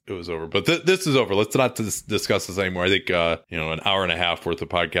 It was over. But this is over. Let's not discuss this anymore. I think an hour and a half worth of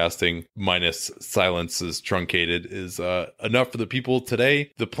podcasting minus silence is truncated is enough for the people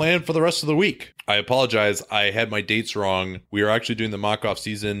today. The plan for the rest of the week. I apologize. I had my dates wrong. We are actually doing the mock-off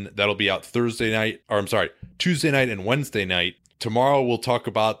season. That'll be out Tuesday night and Wednesday night. Tomorrow we'll talk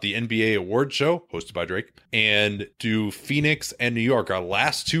about the NBA award show hosted by Drake and do Phoenix and New York. Our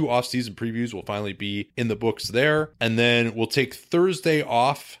last two off-season previews will finally be in the books there. And then we'll take Thursday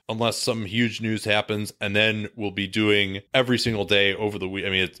off unless some huge news happens. And then we'll be doing every single day over the week.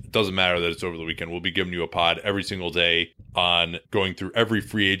 I mean, it doesn't matter that it's over the weekend. We'll be giving you a pod every single day on going through every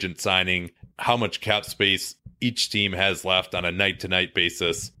free agent signing, how much cap space each team has left on a night-to-night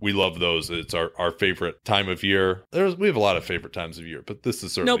basis. We love those. It's our favorite time of year. We have a lot of favorite times of year, but this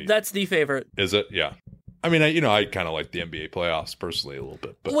is certainly... Nope, that's the favorite. Is it? Yeah. I mean, I kind of like the NBA playoffs personally a little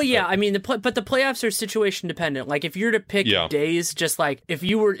bit. But, well, yeah, I mean, but the playoffs are situation dependent. Like, if you're to pick days, just like if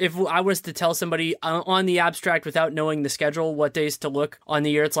I was to tell somebody on the abstract without knowing the schedule what days to look on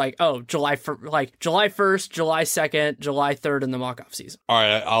the year, it's like, July 1st, July 2nd, July 3rd in the mock-off season. All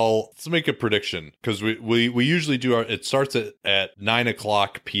right, let's make a prediction because we usually do it starts at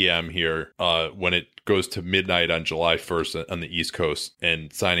 9:00 p.m. here when it goes to midnight on July 1st on the East Coast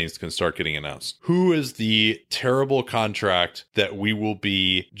and signings can start getting announced. Who is the terrible contract that we will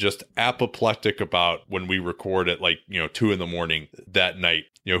be just apoplectic about when we record at 2 a.m. that night?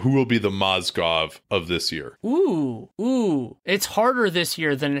 Who will be the Mozgov of this year? Ooh. It's harder this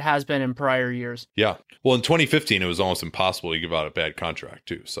year than it has been in prior years. Yeah. Well, in 2015, it was almost impossible to give out a bad contract,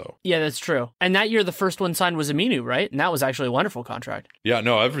 too. So yeah, that's true. And that year, the first one signed was Aminu, right? And that was actually a wonderful contract. Yeah,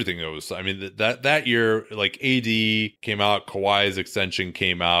 no, everything was. I mean, that year, like AD came out, Kawhi's extension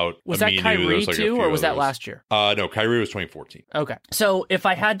came out. Was Aminu, that Kyrie too, or was that last year? No, Kyrie was 2014. Okay. So if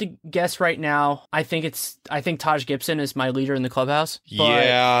I had to guess right now, I think Taj Gibson is my leader in the clubhouse.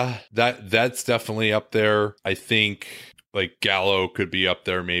 Yeah, that's definitely up there. I think Gallo could be up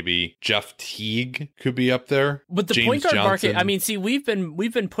there, maybe Jeff Teague could be up there. But the James point guard Johnson. market, I mean, see, we've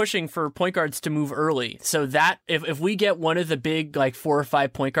been pushing for point guards to move early. So that if we get one of the big 4 or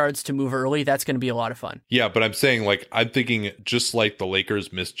 5 point guards to move early, that's going to be a lot of fun. Yeah, but I'm saying I'm thinking just like the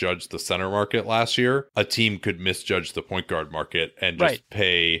Lakers misjudged the center market last year, a team could misjudge the point guard market and just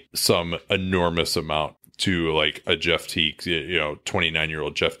pay some enormous amount to a Jeff Teague,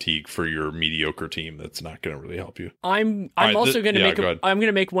 29-year-old Jeff Teague for your mediocre team. That's not going to really help you. I'm also going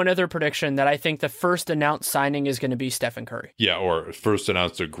to make one other prediction that I think the first announced signing is going to be Stephen Curry. Yeah, or first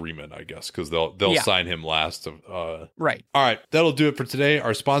announced agreement, I guess, because they'll sign him last. Right. All right, that'll do it for today.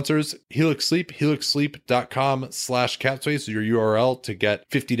 Our sponsors, Helix Sleep, helixsleep.com/capspace, your URL to get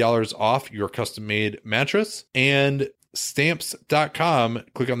 $50 off your custom-made mattress, and Stamps.com.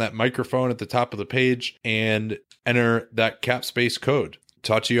 Click on that microphone at the top of the page and enter that CapSpace code.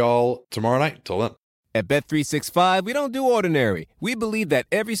 Talk to y'all tomorrow night. Till then. At Bet365, we don't do ordinary. We believe that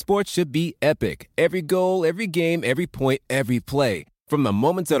every sport should be epic. Every goal, every game, every point, every play. From the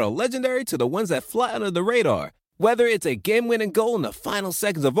moments that are legendary to the ones that fly under the radar. Whether it's a game-winning goal in the final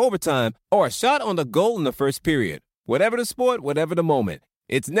seconds of overtime or a shot on the goal in the first period. Whatever the sport, whatever the moment.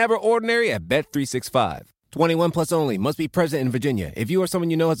 It's never ordinary at Bet365. 21 plus only. Must be present in Virginia. If you or someone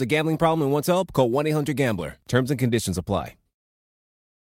you know has a gambling problem and wants help, call 1-800-GAMBLER. Terms and conditions apply.